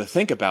want them to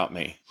think about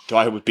me? Do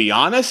I be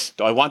honest?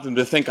 Do I want them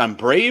to think I'm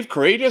brave,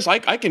 courageous?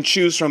 I can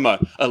choose from a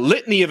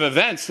litany of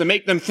events to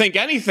make them think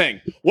anything.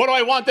 What do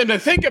I want them to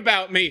think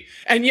about me?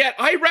 And yet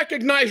I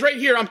recognize right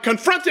here, I'm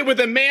confronted with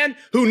a man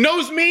who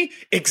knows me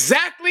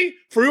exactly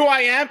for who I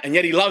am, and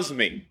yet he loves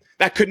me.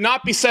 That could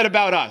not be said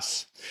about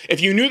us.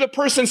 If you knew the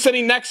person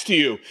sitting next to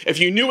you, if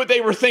you knew what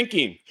they were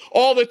thinking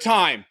all the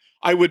time,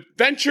 I would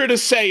venture to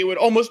say it would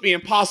almost be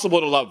impossible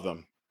to love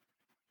them.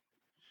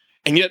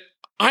 And yet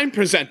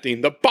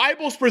the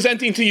Bible's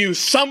presenting to you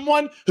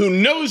someone who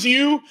knows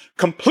you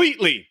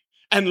completely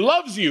and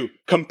loves you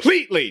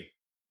completely.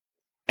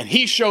 And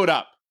he showed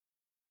up.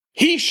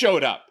 He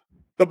showed up.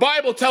 The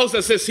Bible tells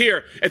us this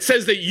here. It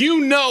says that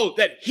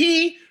that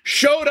he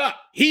showed up.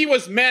 He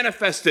was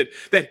manifested,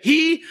 that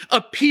he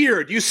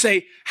appeared. You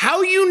say,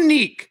 how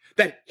unique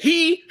that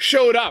he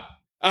showed up.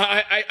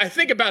 I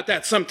think about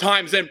that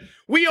sometimes, and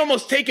we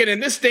almost take it in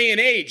this day and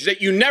age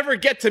that you never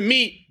get to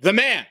meet the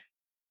man.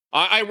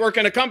 I work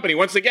in a company.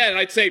 Once again,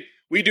 I'd say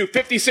we do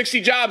 50,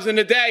 60 jobs in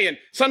a day, and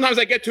sometimes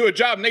I get to a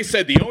job, and they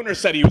said, the owner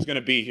said he was going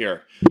to be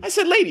here. I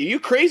said, lady, are you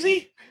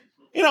crazy?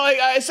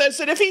 I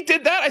said, if he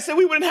did that, I said,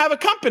 we wouldn't have a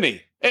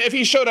company if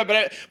he showed up.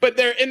 But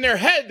they're in their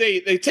head,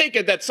 they take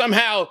it that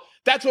somehow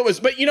that's what was.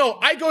 But,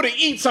 I go to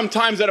eat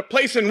sometimes at a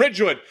place in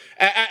Ridgewood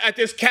at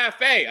this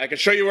cafe. I can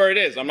show you where it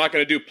is. I'm not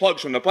going to do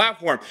plugs from the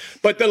platform.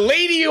 But the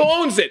lady who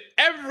owns it,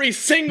 every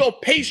single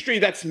pastry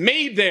that's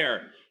made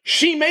there,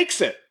 she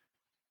makes it.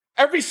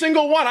 Every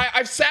single one.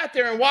 I've sat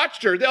there and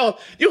watched her.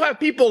 You'll have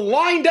people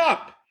lined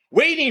up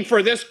waiting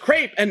for this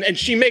crepe, and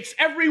she makes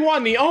every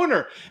one, the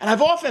owner. And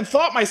I've often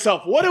thought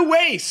myself, what a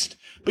waste.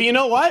 But you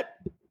know what?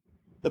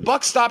 The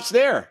buck stops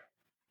there.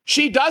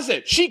 She does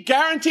it. She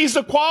guarantees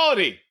the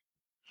quality.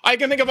 I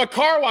can think of a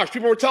car wash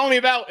people were telling me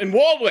about in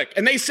Waldwick,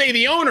 and they say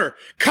the owner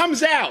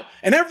comes out,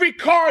 and every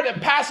car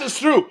that passes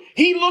through,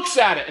 he looks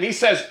at it, and he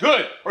says,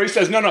 good. Or he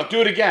says, no,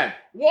 do it again.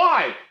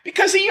 Why?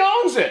 Because he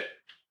owns it.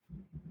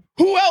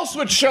 Who else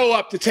would show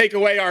up to take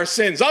away our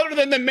sins other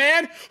than the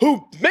man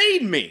who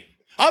made me?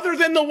 Other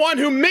than the one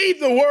who made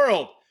the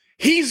world?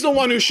 He's the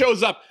one who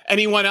shows up.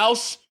 Anyone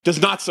else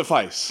does not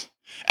suffice.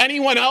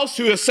 Anyone else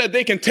who has said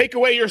they can take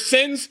away your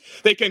sins,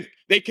 they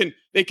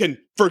can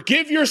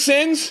forgive your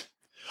sins,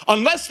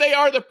 unless they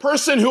are the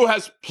person who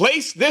has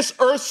placed this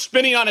earth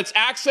spinning on its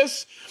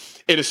axis,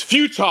 it is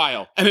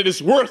futile and it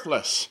is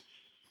worthless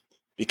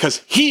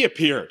because he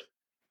appeared.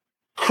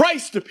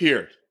 Christ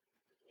appeared.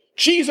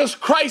 Jesus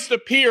Christ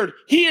appeared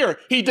here.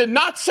 He did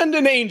not send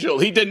an angel.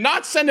 He did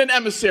not send an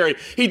emissary.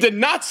 He did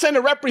not send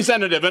a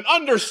representative, an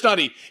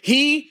understudy.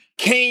 He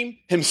came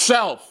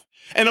himself.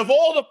 And of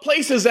all the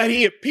places that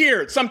he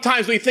appeared,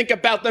 sometimes we think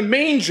about the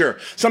manger.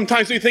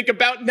 Sometimes we think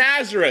about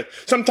Nazareth.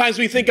 Sometimes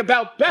we think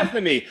about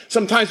Bethany.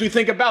 Sometimes we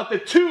think about the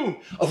tomb.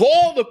 Of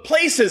all the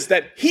places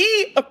that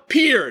he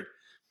appeared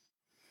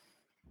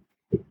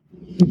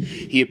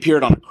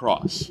on a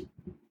cross.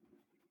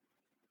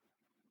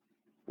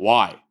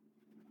 Why?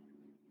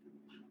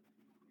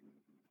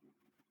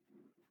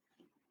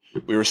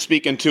 We were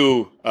speaking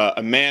to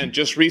a man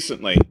just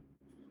recently,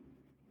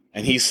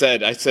 and he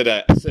said, I asked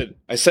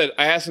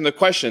him the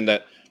question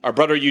that our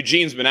brother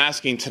Eugene's been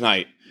asking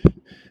tonight.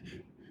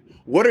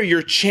 What are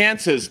your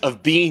chances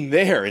of being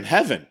there in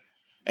heaven?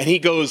 And he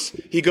goes,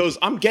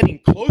 I'm getting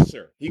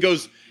closer. He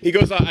goes,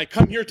 I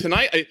come here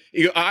tonight.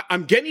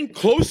 I'm getting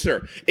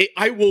closer.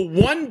 I will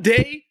one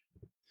day.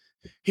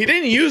 He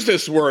didn't use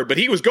this word, but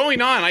he was going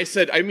on. I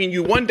said,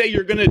 one day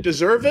you're going to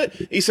deserve it?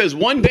 He says,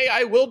 one day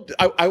I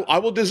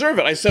will deserve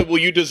it. I said, will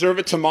you deserve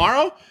it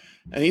tomorrow?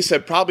 And he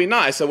said, probably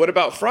not. I said, what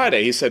about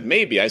Friday? He said,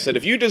 maybe. I said,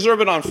 if you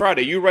deserve it on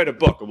Friday, you write a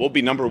book. It will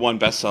be #1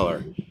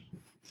 bestseller.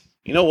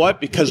 You know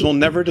what? Because we'll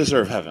never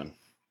deserve heaven.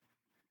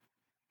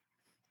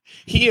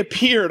 He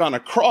appeared on a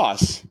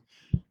cross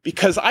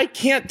because I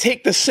can't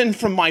take the sin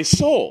from my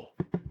soul.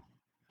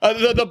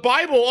 The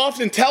Bible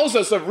often tells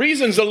us of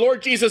reasons the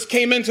Lord Jesus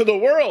came into the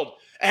world.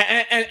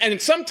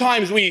 And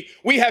sometimes we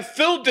have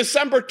filled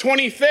December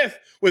 25th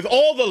with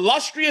all the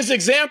illustrious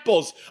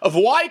examples of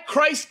why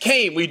Christ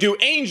came. We do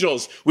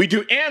angels, we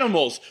do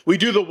animals, we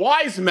do the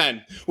wise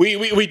men,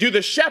 we do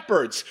the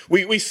shepherds.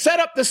 We set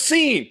up the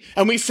scene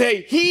and we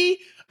say, he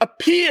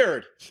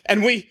appeared.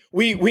 And we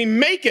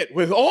make it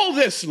with all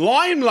this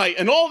limelight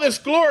and all this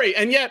glory.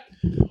 And yet,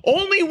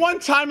 only one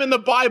time in the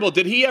Bible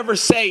did he ever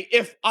say,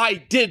 if I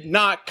did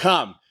not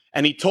come.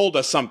 And he told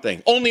us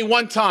something. Only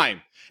one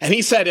time. And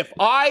he said, if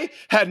I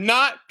had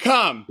not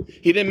come,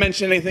 he didn't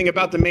mention anything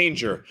about the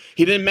manger.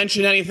 He didn't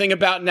mention anything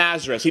about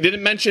Nazareth. He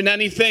didn't mention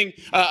anything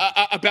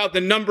about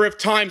the number of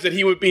times that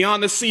he would be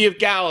on the Sea of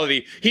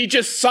Galilee. He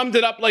just summed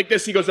it up like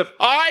this. He goes, if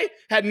I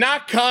had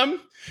not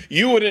come,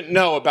 you wouldn't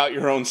know about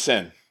your own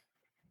sin.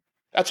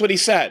 That's what he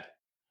said.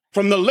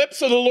 From the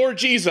lips of the Lord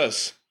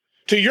Jesus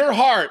to your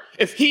heart,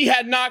 if he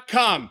had not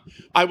come,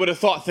 I would have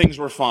thought things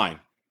were fine.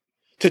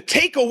 To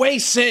take away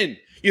sin.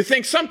 You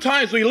think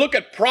sometimes we look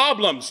at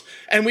problems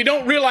and we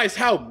don't realize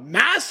how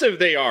massive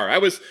they are. I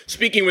was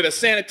speaking with a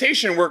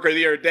sanitation worker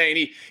the other day,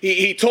 and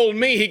he told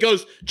me, he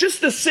goes, just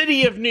the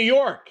city of New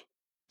York.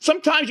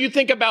 Sometimes you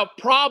think about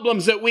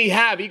problems that we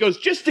have. He goes,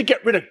 just to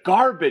get rid of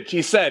garbage,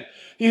 he said.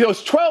 He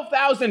goes,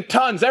 12,000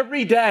 tons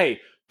every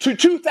day to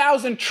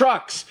 2,000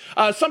 trucks,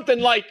 something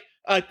like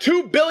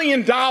 $2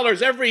 billion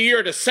every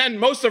year to send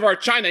most of our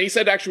China. He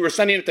said, actually, we're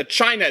sending it to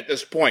China at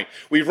this point.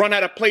 We've run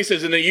out of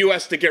places in the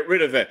U.S. to get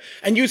rid of it.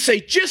 And you say,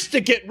 just to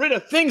get rid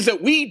of things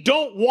that we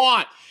don't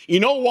want. You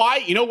know why?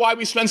 You know why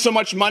we spend so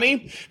much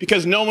money?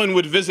 Because no one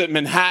would visit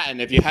Manhattan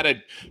if you had to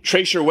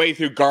trace your way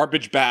through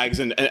garbage bags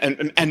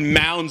and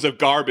mounds of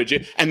garbage,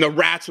 and the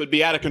rats would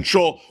be out of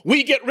control.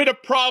 We get rid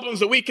of problems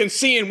that we can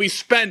see, and we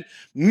spend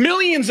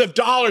millions of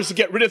dollars to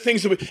get rid of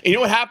things. And you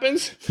know what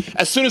happens?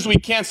 As soon as we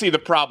can't see the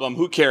problem,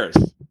 who cares?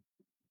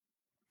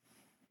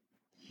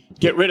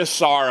 Get rid of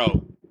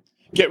sorrow.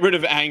 Get rid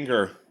of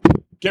anger.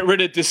 Get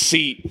rid of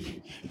deceit.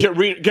 Get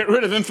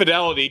rid of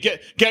infidelity.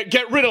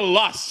 Get rid of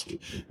lust.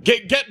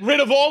 Get rid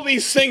of all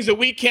these things that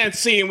we can't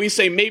see, and we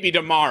say, maybe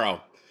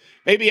tomorrow.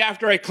 Maybe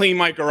after I clean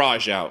my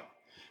garage out.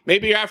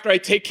 Maybe after I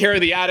take care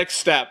of the attic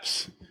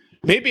steps.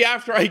 Maybe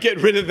after I get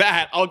rid of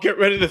that, I'll get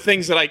rid of the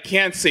things that I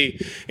can't see.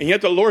 And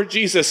yet the Lord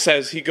Jesus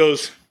says, he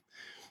goes,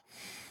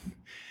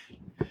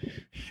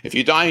 if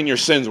you die in your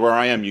sins where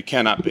I am, you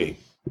cannot be.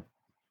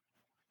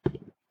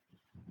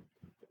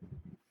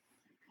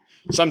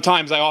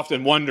 Sometimes I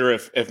often wonder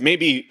if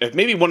maybe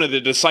one of the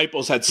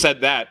disciples had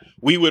said that,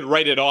 we would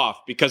write it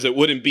off because it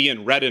wouldn't be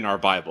read in our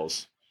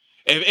Bibles.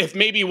 If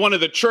maybe one of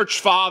the church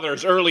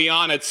fathers early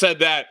on had said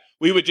that,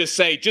 we would just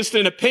say, just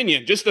an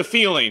opinion, just a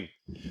feeling.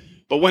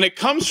 But when it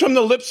comes from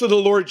the lips of the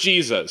Lord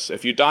Jesus,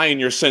 if you die in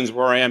your sins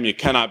where I am, you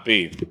cannot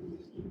be,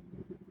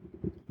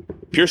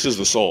 pierces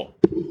the soul.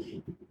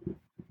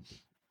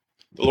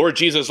 The Lord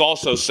Jesus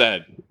also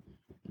said,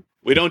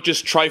 we don't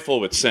just trifle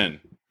with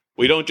sin.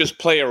 We don't just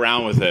play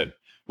around with it.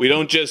 We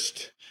don't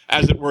just,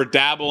 as it were,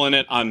 dabble in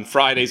it on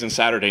Fridays and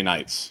Saturday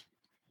nights.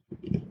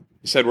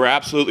 He said we're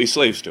absolutely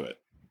slaves to it.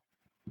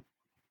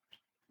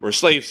 We're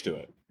slaves to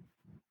it.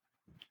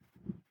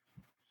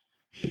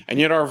 And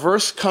yet our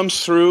verse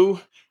comes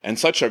through in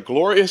such a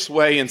glorious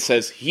way and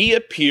says, he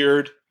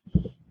appeared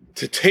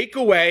to take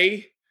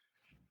away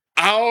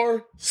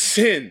our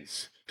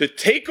sins. To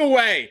take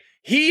away.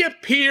 He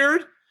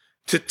appeared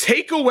to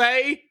take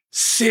away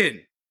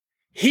sin.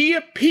 He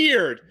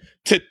appeared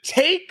to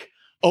take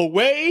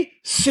away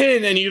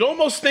sin. And you'd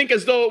almost think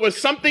as though it was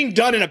something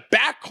done in a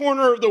back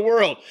corner of the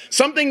world,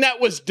 something that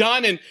was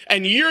done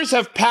and years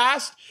have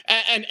passed,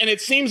 and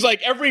it seems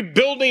like every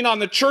building on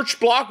the church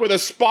block with a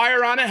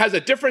spire on it has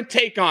a different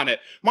take on it.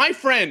 My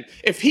friend,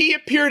 if he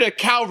appeared at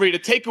Calvary to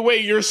take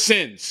away your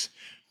sins,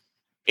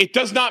 it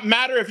does not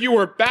matter if you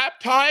were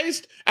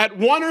baptized at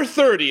 1 or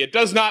 30. It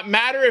does not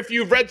matter if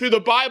you've read through the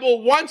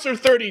Bible once or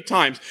 30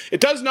 times. It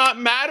does not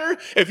matter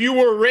if you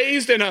were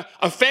raised in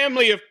a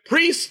family of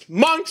priests,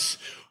 monks.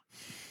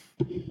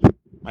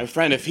 My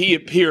friend, if he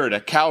appeared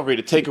at Calvary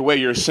to take away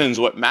your sins,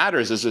 what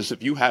matters is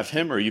if you have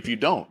him or if you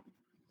don't.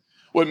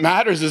 What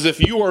matters is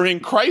if you are in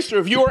Christ or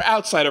if you are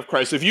outside of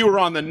Christ, if you are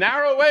on the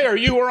narrow way or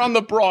you are on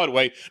the broad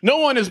way. No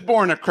one is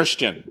born a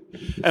Christian.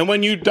 And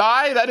when you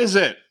die, that is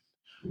it.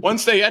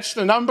 Once they etch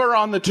the number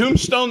on the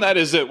tombstone, that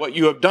is it. What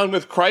you have done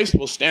with Christ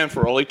will stand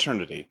for all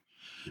eternity.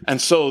 And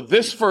so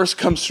this verse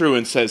comes through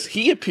and says,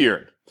 he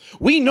appeared.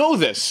 We know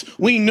this.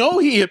 We know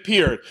he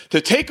appeared to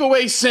take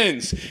away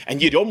sins.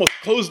 And you'd almost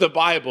close the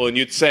Bible and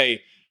you'd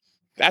say,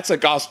 that's a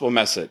gospel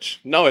message.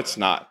 No, it's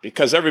not,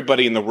 because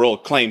everybody in the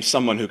world claims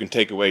someone who can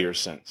take away your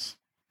sins.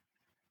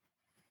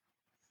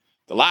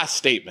 The last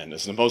statement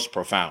is the most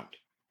profound.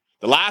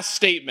 The last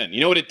statement,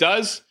 you know what it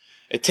does?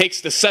 It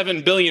takes the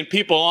 7 billion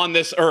people on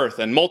this earth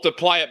and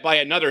multiply it by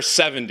another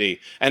 70,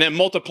 and then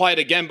multiply it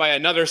again by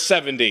another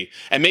 70.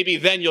 And maybe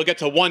then you'll get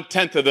to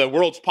 1/10 of the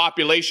world's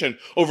population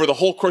over the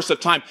whole course of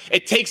time.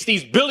 It takes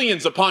these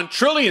billions upon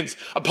trillions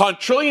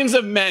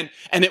of men,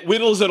 and it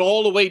whittles it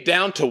all the way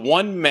down to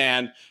one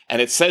man.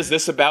 And it says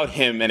this about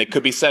him, and it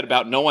could be said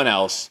about no one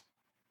else.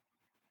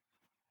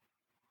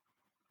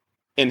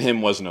 In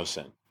him was no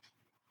sin.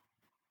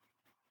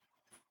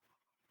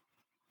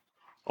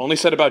 Only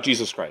said about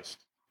Jesus Christ.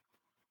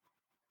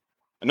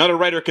 Another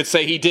writer could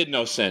say he did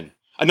no sin.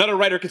 Another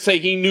writer could say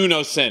he knew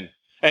no sin.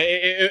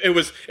 It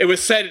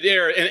was said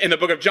there in the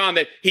book of John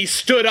that he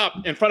stood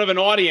up in front of an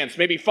audience,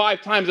 maybe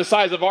 5 times the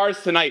size of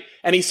ours tonight,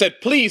 and he said,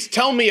 please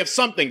tell me of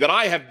something that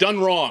I have done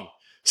wrong.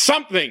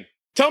 Something.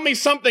 Tell me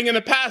something in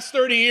the past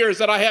 30 years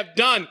that I have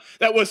done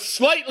that was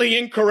slightly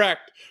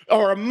incorrect.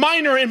 or a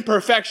minor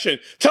imperfection.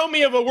 Tell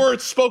me of a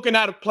word spoken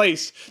out of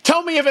place.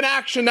 Tell me of an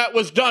action that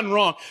was done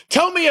wrong.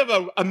 Tell me of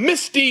a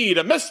misdeed,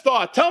 a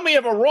misthought. Tell me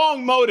of a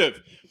wrong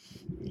motive.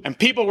 And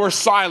people were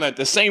silent,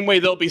 the same way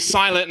they'll be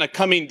silent in a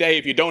coming day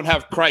if you don't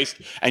have Christ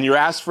and you're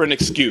asked for an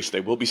excuse. They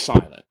will be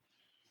silent.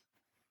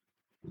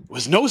 There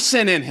was no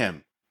sin in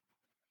him.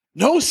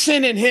 No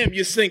sin in him.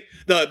 You think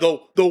the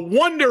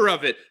wonder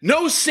of it.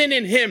 No sin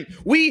in him.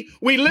 We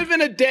live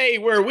in a day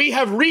where we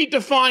have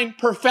redefined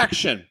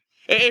perfection.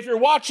 If you're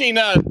watching,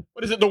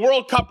 the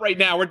World Cup right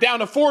now, we're down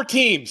to 4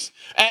 teams.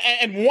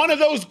 And one of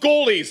those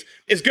goalies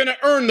is going to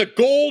earn the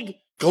gold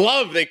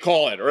glove, they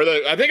call it.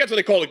 I think that's what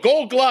they call it,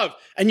 gold glove.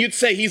 And you'd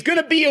say he's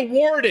going to be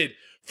awarded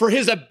for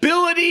his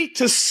ability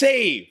to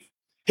save.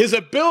 His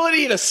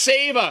ability to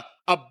save a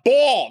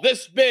ball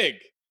this big.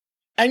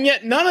 And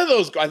yet none of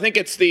those, I think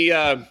it's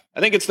the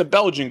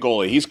Belgian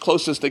goalie. He's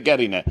closest to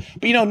getting it.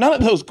 But none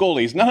of those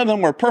goalies, none of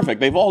them were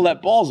perfect. They've all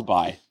let balls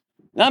by.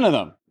 None of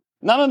them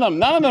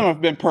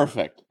have been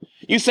perfect.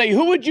 You say,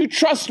 who would you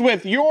trust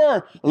with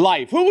your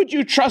life? Who would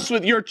you trust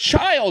with your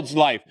child's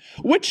life?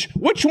 Which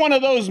one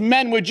of those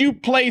men would you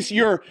place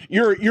your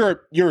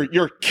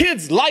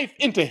kid's life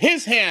into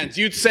his hands?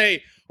 You'd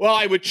say, well,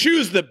 I would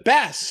choose the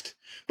best.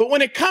 But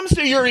when it comes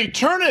to your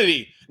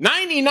eternity,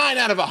 99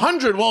 out of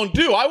 100 won't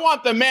do. I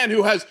want the man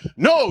who has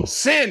no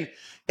sin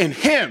in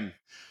him,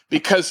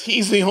 because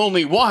he's the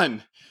only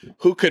one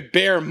who could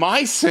bear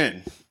my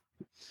sin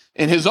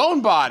in his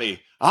own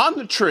body on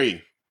the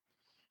tree.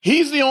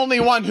 He's the only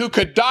one who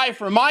could die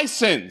for my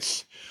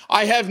sins.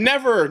 I have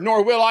never,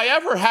 nor will I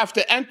ever have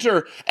to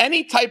enter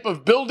any type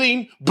of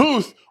building,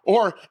 booth,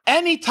 or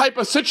any type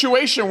of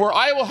situation where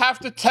I will have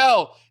to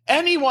tell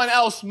anyone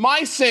else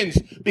my sins,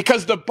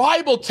 because the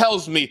Bible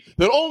tells me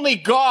that only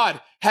God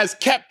has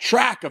kept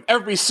track of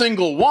every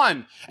single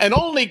one, and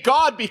only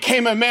God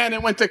became a man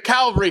and went to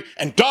Calvary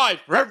and died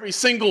for every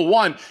single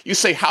one. You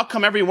say, how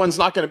come everyone's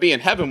not going to be in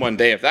heaven one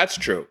day if that's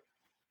true?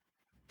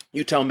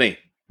 You tell me.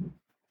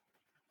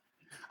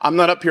 I'm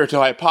not up here to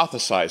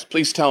hypothesize.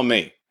 Please tell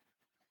me.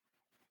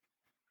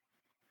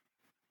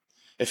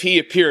 If he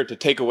appeared to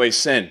take away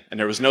sin and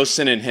there was no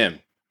sin in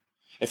him,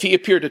 if he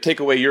appeared to take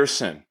away your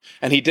sin,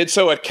 and he did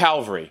so at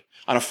Calvary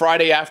on a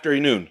Friday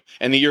afternoon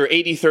in the year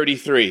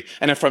 8033,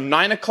 and then from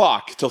 9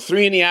 o'clock till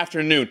 3 in the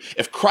afternoon,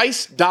 if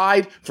Christ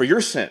died for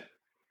your sin,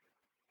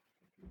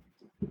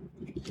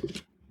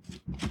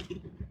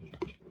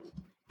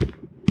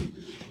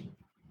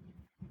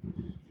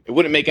 it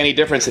wouldn't make any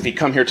difference if he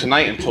come here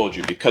tonight and told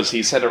you, because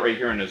he said it right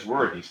here in his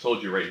word. He's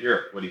told you right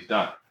here what he's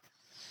done.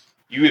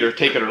 You either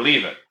take it or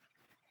leave it.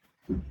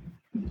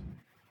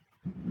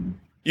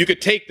 You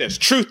could take this.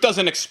 Truth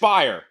doesn't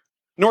expire,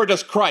 nor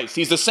does Christ.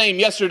 He's the same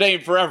yesterday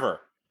and forever.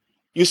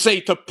 You say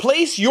to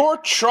place your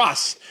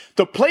trust,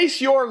 to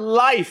place your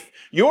life,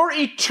 your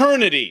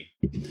eternity,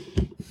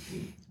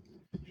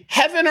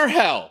 heaven or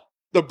hell,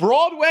 the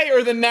broad way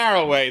or the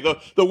narrow way,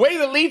 the way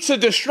that leads to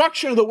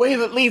destruction or the way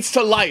that leads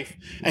to life.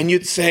 And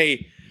you'd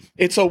say,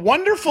 it's a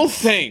wonderful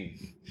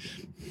thing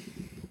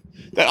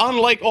that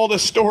unlike all the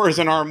stores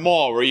in our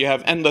mall where you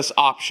have endless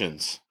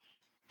options,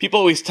 people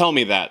always tell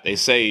me that. They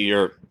say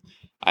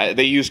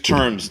they use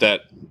terms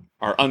that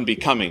are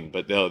unbecoming,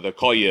 but they'll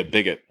call you a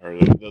bigot, or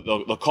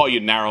they'll call you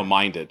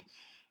narrow-minded.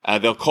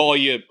 They'll call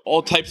you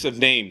all types of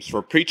names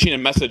for preaching a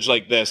message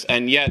like this,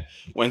 and yet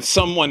when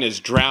someone is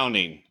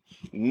drowning,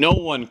 no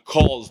one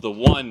calls the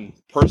one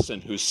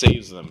person who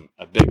saves them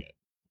a bigot.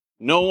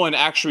 No one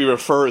actually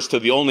refers to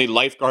the only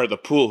lifeguard of the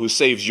pool who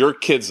saves your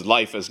kid's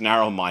life as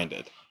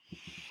narrow-minded.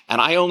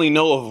 And I only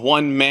know of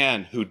one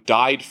man who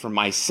died for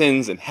my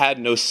sins and had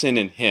no sin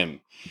in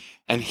him.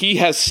 And he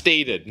has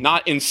stated,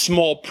 not in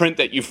small print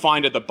that you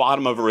find at the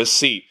bottom of a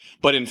receipt,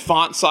 but in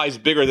font size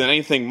bigger than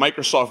anything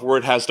Microsoft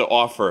Word has to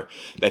offer,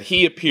 that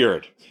he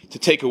appeared to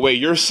take away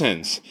your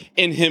sins.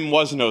 In him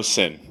was no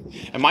sin.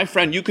 And my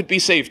friend, you could be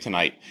saved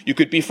tonight. You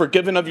could be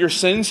forgiven of your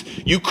sins.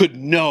 You could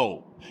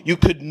know. You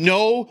could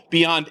know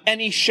beyond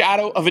any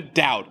shadow of a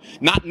doubt.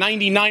 Not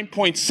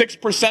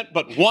 99.6%,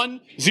 but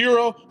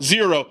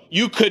 100.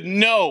 You could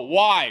know.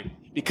 Why?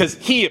 Because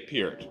he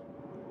appeared.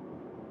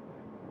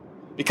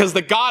 Because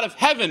the God of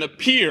heaven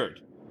appeared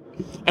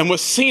and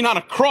was seen on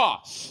a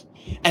cross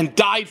and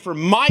died for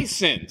my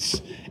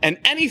sins, and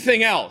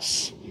anything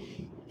else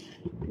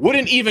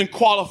wouldn't even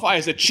qualify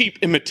as a cheap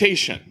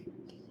imitation.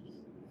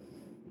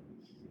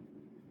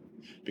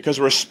 Because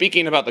we're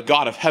speaking about the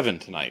God of heaven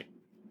tonight,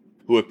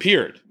 who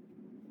appeared,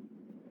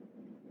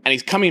 and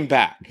he's coming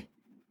back.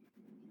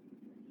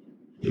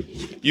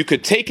 You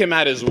could take him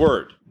at his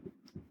word.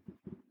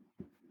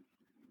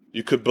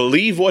 You could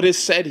believe what is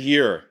said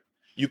here.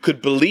 You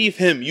could believe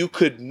him. You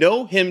could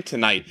know him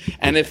tonight.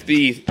 And if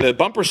the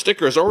bumper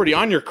sticker is already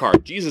on your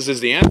card, Jesus is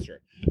the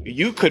answer,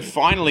 you could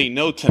finally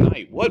know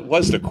tonight. What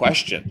was the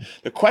question?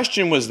 The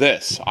question was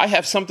this: I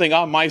have something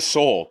on my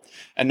soul,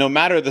 and no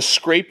matter the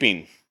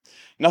scraping,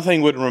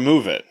 nothing would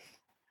remove it.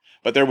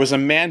 But there was a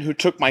man who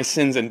took my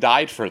sins and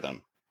died for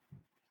them.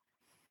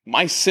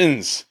 My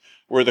sins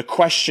were the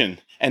question,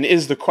 and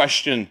is the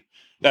question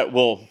that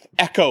will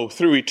echo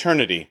through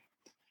eternity.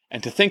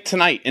 And to think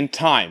tonight in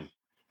time,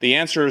 the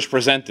answer is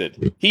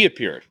presented. He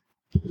appeared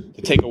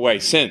to take away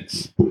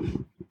sins.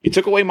 He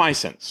took away my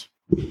sins.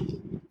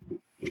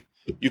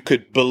 You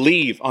could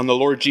believe on the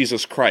Lord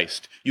Jesus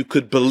Christ. You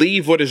could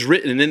believe what is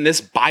written in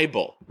this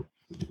Bible.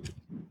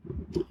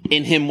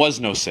 In him was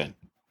no sin.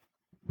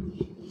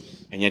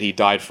 And yet he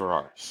died for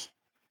ours.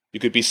 You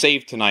could be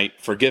saved tonight,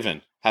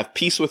 forgiven, have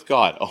peace with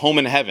God, a home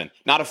in heaven.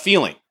 Not a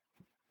feeling,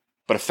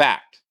 but a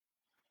fact,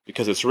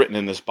 because it's written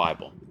in this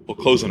Bible. We'll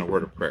close in a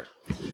word of prayer.